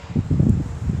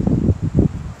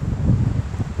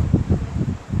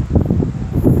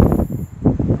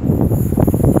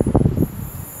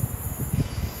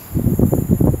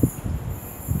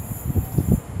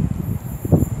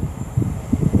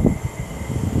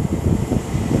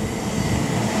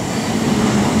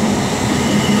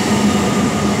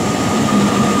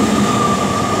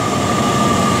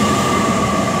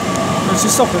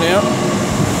 She's stopping here.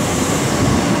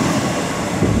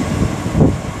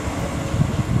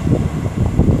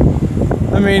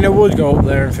 I mean, I would go up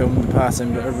there and film the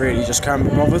passing, but I really just can't be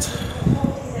bothered.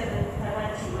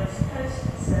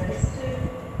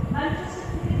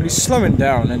 But he's slowing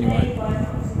down anyway.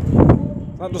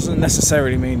 That doesn't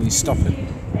necessarily mean he's stopping.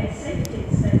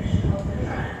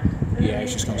 Yeah,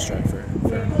 he's just gone straight through.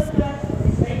 Fair enough.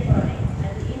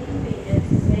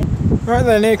 Right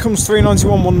then, here comes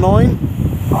 391.19.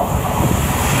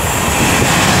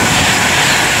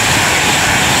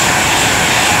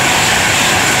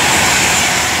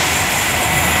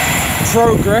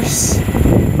 Progress,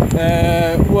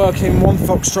 working 1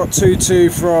 Foxtrot 22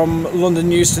 from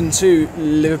London Euston to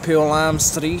Liverpool Lime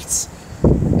Street,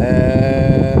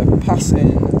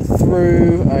 passing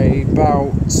through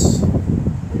about,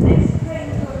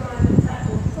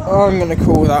 I'm going to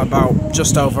call that about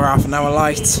just over half an hour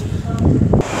late.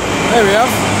 There we have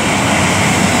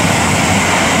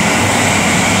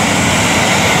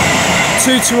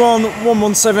 221,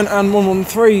 117 and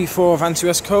 113 for Avanti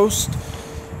West Coast.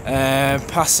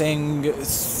 Passing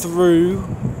through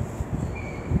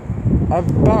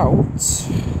about,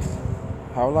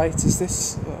 how late is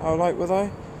this? How late were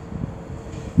they?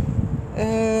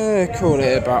 Call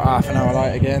it about half an hour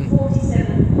late again.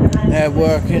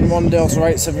 working 1 Delta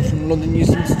 87 from London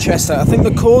Euston to Chester. I think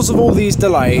the cause of all these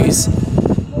delays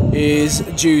is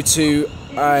due to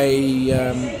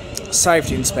a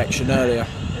safety inspection earlier.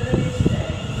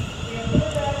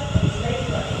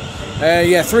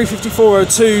 Yeah,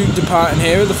 3:54:02 departing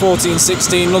here at the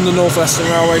 1416 London Northwestern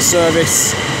Railway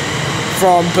service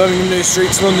from Birmingham New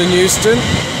Street to London Euston.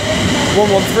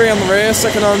 113 on the rear,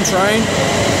 second home train.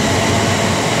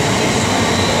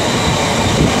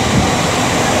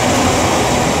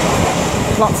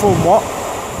 Platform what?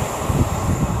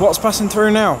 What's passing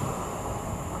through now?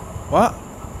 What?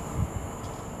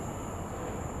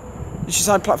 Did she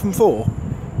say platform 4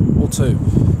 or 2?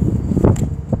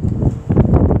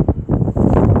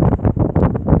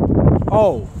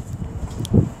 Oh,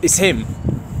 it's him.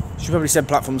 She probably said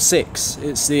platform 6.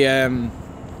 It's the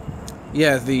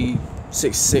yeah, the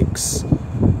 66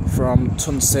 from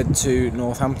Tunstead to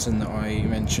Northampton that I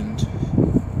mentioned.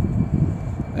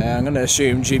 I'm going to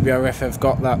assume GBRF have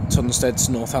got that Tunstead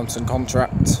to Northampton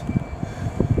contract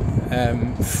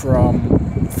from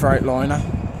Freightliner.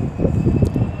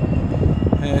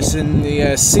 It's in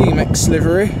the Cemex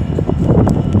livery.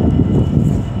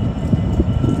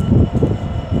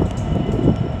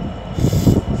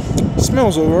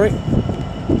 Smells alright.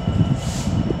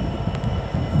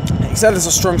 Except there's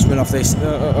a strong smell off these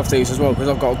as well because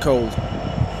I've got a cold.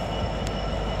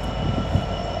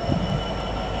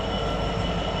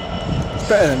 It's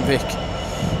better than Vic.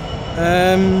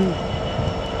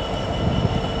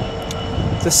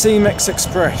 The Cemex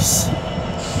Express.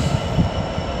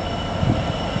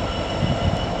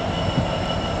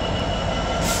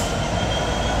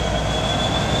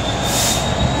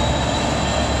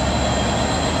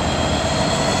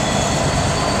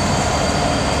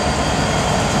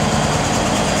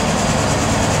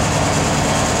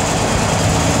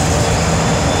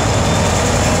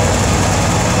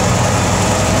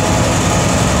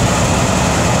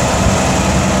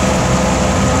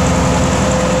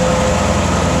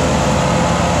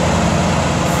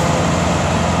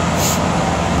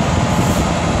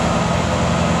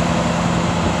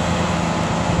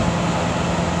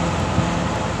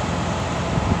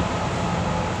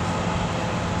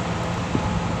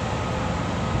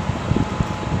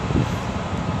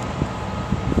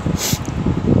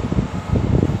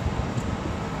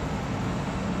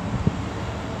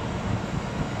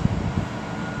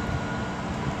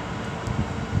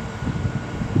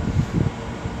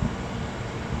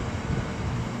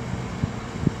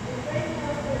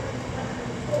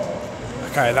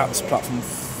 Okay, that's platform.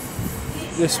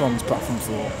 This one's platform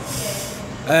 4.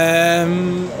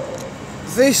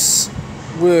 This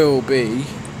will be.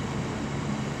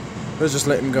 Let's just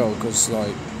let him go because,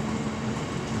 like,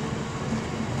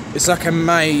 it's like a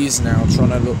maze now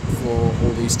trying to look for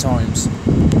all these times.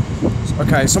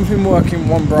 Okay, something working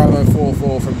 1 Bravo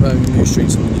 44 from Birmingham New Street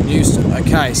to London Euston.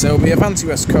 Okay, so it'll be Avanti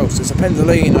West Coast. It's a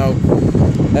Pendolino.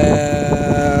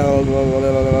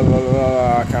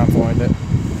 I can't find it.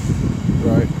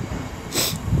 Right.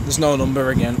 There's no number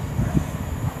again.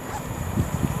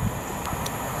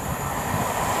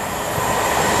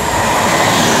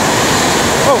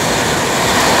 Oh!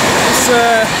 It's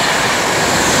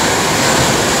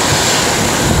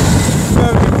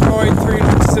Birmingham Pride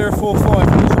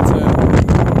 39045 initial turn.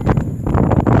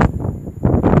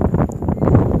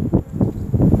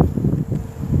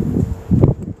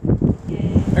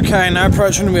 Okay, now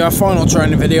approaching our final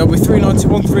training video with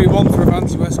 39131 for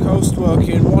Avanti West Coast,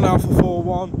 working 1 Alpha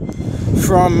 41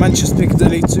 from Manchester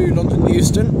Piccadilly to London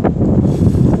Euston.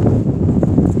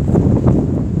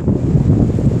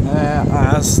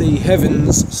 As the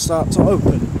heavens start to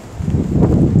open.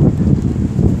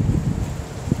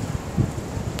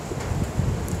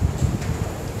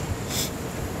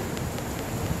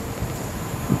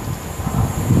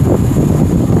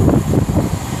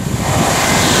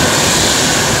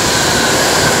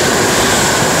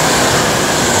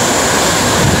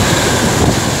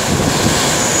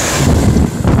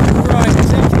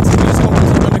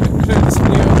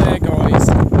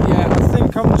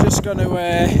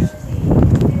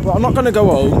 Well, I'm not going to go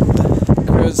home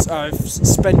because I've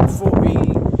spent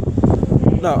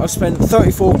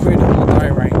 34 quid on the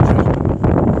Day Ranger,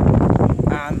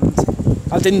 and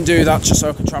I didn't do that just so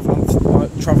I could travel on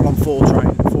 4 or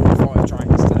 5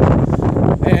 trains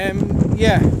today.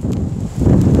 Yeah.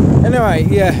 Anyway,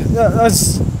 yeah,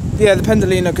 that's the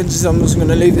Pendolino consists. I'm just going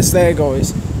to leave this there,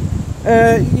 guys.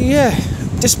 Yeah,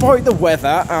 despite the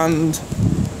weather and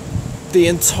the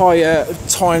entire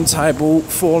timetable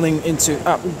falling into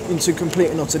complete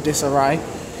and utter disarray,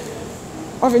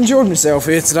 I've enjoyed myself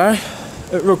here today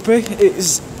at Rugby.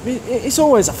 It's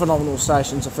always a phenomenal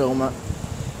station to film at.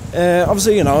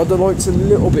 Obviously, you know, I'd liked a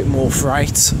little bit more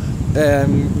freight.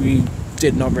 We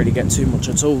did not really get too much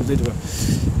at all, did we?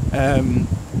 I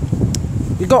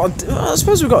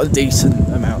suppose we got a decent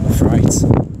amount of freight.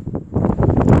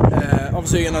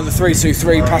 Obviously, you know, the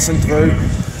 323 passing through.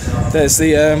 There's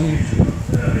the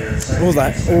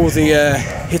all the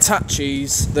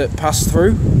Hitachis that pass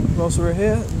through whilst we're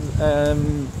here.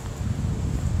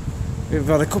 We've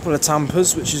had a couple of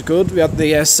tampers, which is good. We had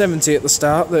the 70 at the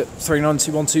start that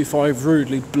 390-125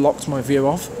 rudely blocked my view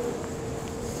of.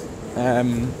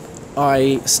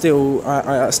 I still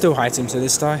hate him to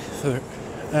this day.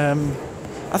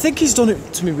 I think he's done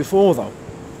it to me before though.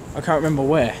 I can't remember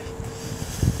where.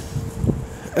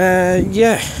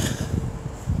 Yeah.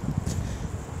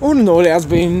 All in all, it has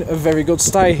been a very good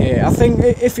stay here. I think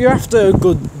if you're after a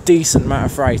good, decent amount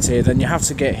of freight here, then you have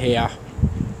to get here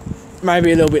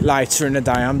maybe a little bit later in the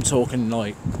day. I'm talking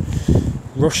like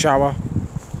rush hour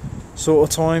sort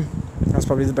of time. That's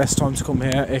probably the best time to come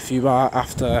here if you are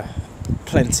after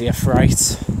plenty of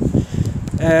freight.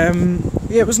 Yeah,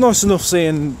 it was nice enough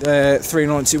seeing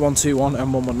 390, 121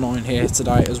 and 119 here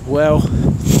today as well.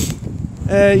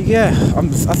 Yeah,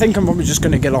 I think I'm probably just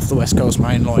going to get off the West Coast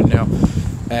Mainline now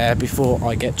before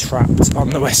I get trapped on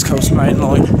the West Coast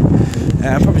Mainline.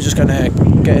 I'm probably just going to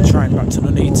get a train back to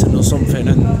Nuneaton or something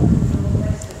and,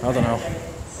 I don't know,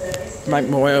 make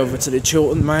my way over to the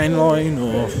Chiltern Mainline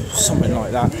or something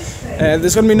like that.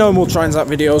 There's going to be no more Transat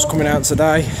videos coming out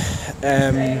today,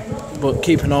 but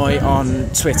keep an eye on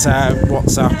Twitter,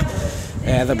 WhatsApp.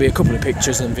 There'll be a couple of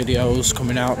pictures and videos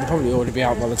coming out. They'll probably already be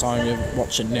out by the time you're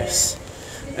watching this.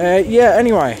 Yeah,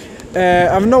 anyway, I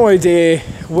have no idea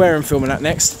where I'm filming at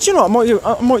next. Do you know what,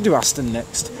 I might do Aston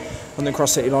next on the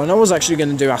Cross City line. I was actually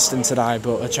going to do Aston today,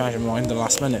 but I changed my mind at the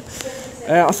last minute.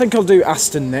 I think I'll do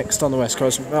Aston next on the West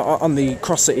Coast, on the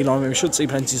Cross City line, where we should see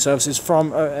plenty of services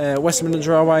from West Midlands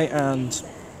Railway and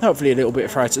hopefully a little bit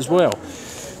of freight as well.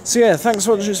 So yeah, thanks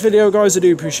for watching this video, guys. I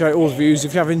do appreciate all the views.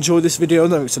 If you have enjoyed this video,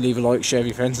 don't forget to leave a like, share with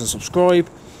your friends and subscribe.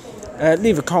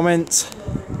 Leave a comment.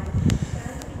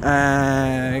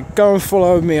 Go and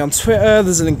follow me on Twitter.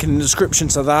 There's a link in the description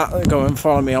to that. Go and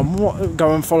follow me on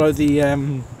go and follow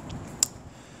the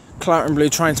Claret and Blue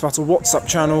Train to Battle WhatsApp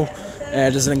channel.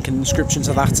 There's a link in the description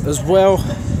to that as well.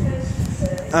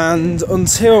 And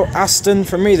until Aston,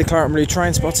 from me, the Claret and Blue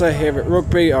Train Spotter here at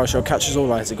Rugby, I shall catch us all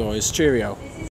later, guys. Cheerio.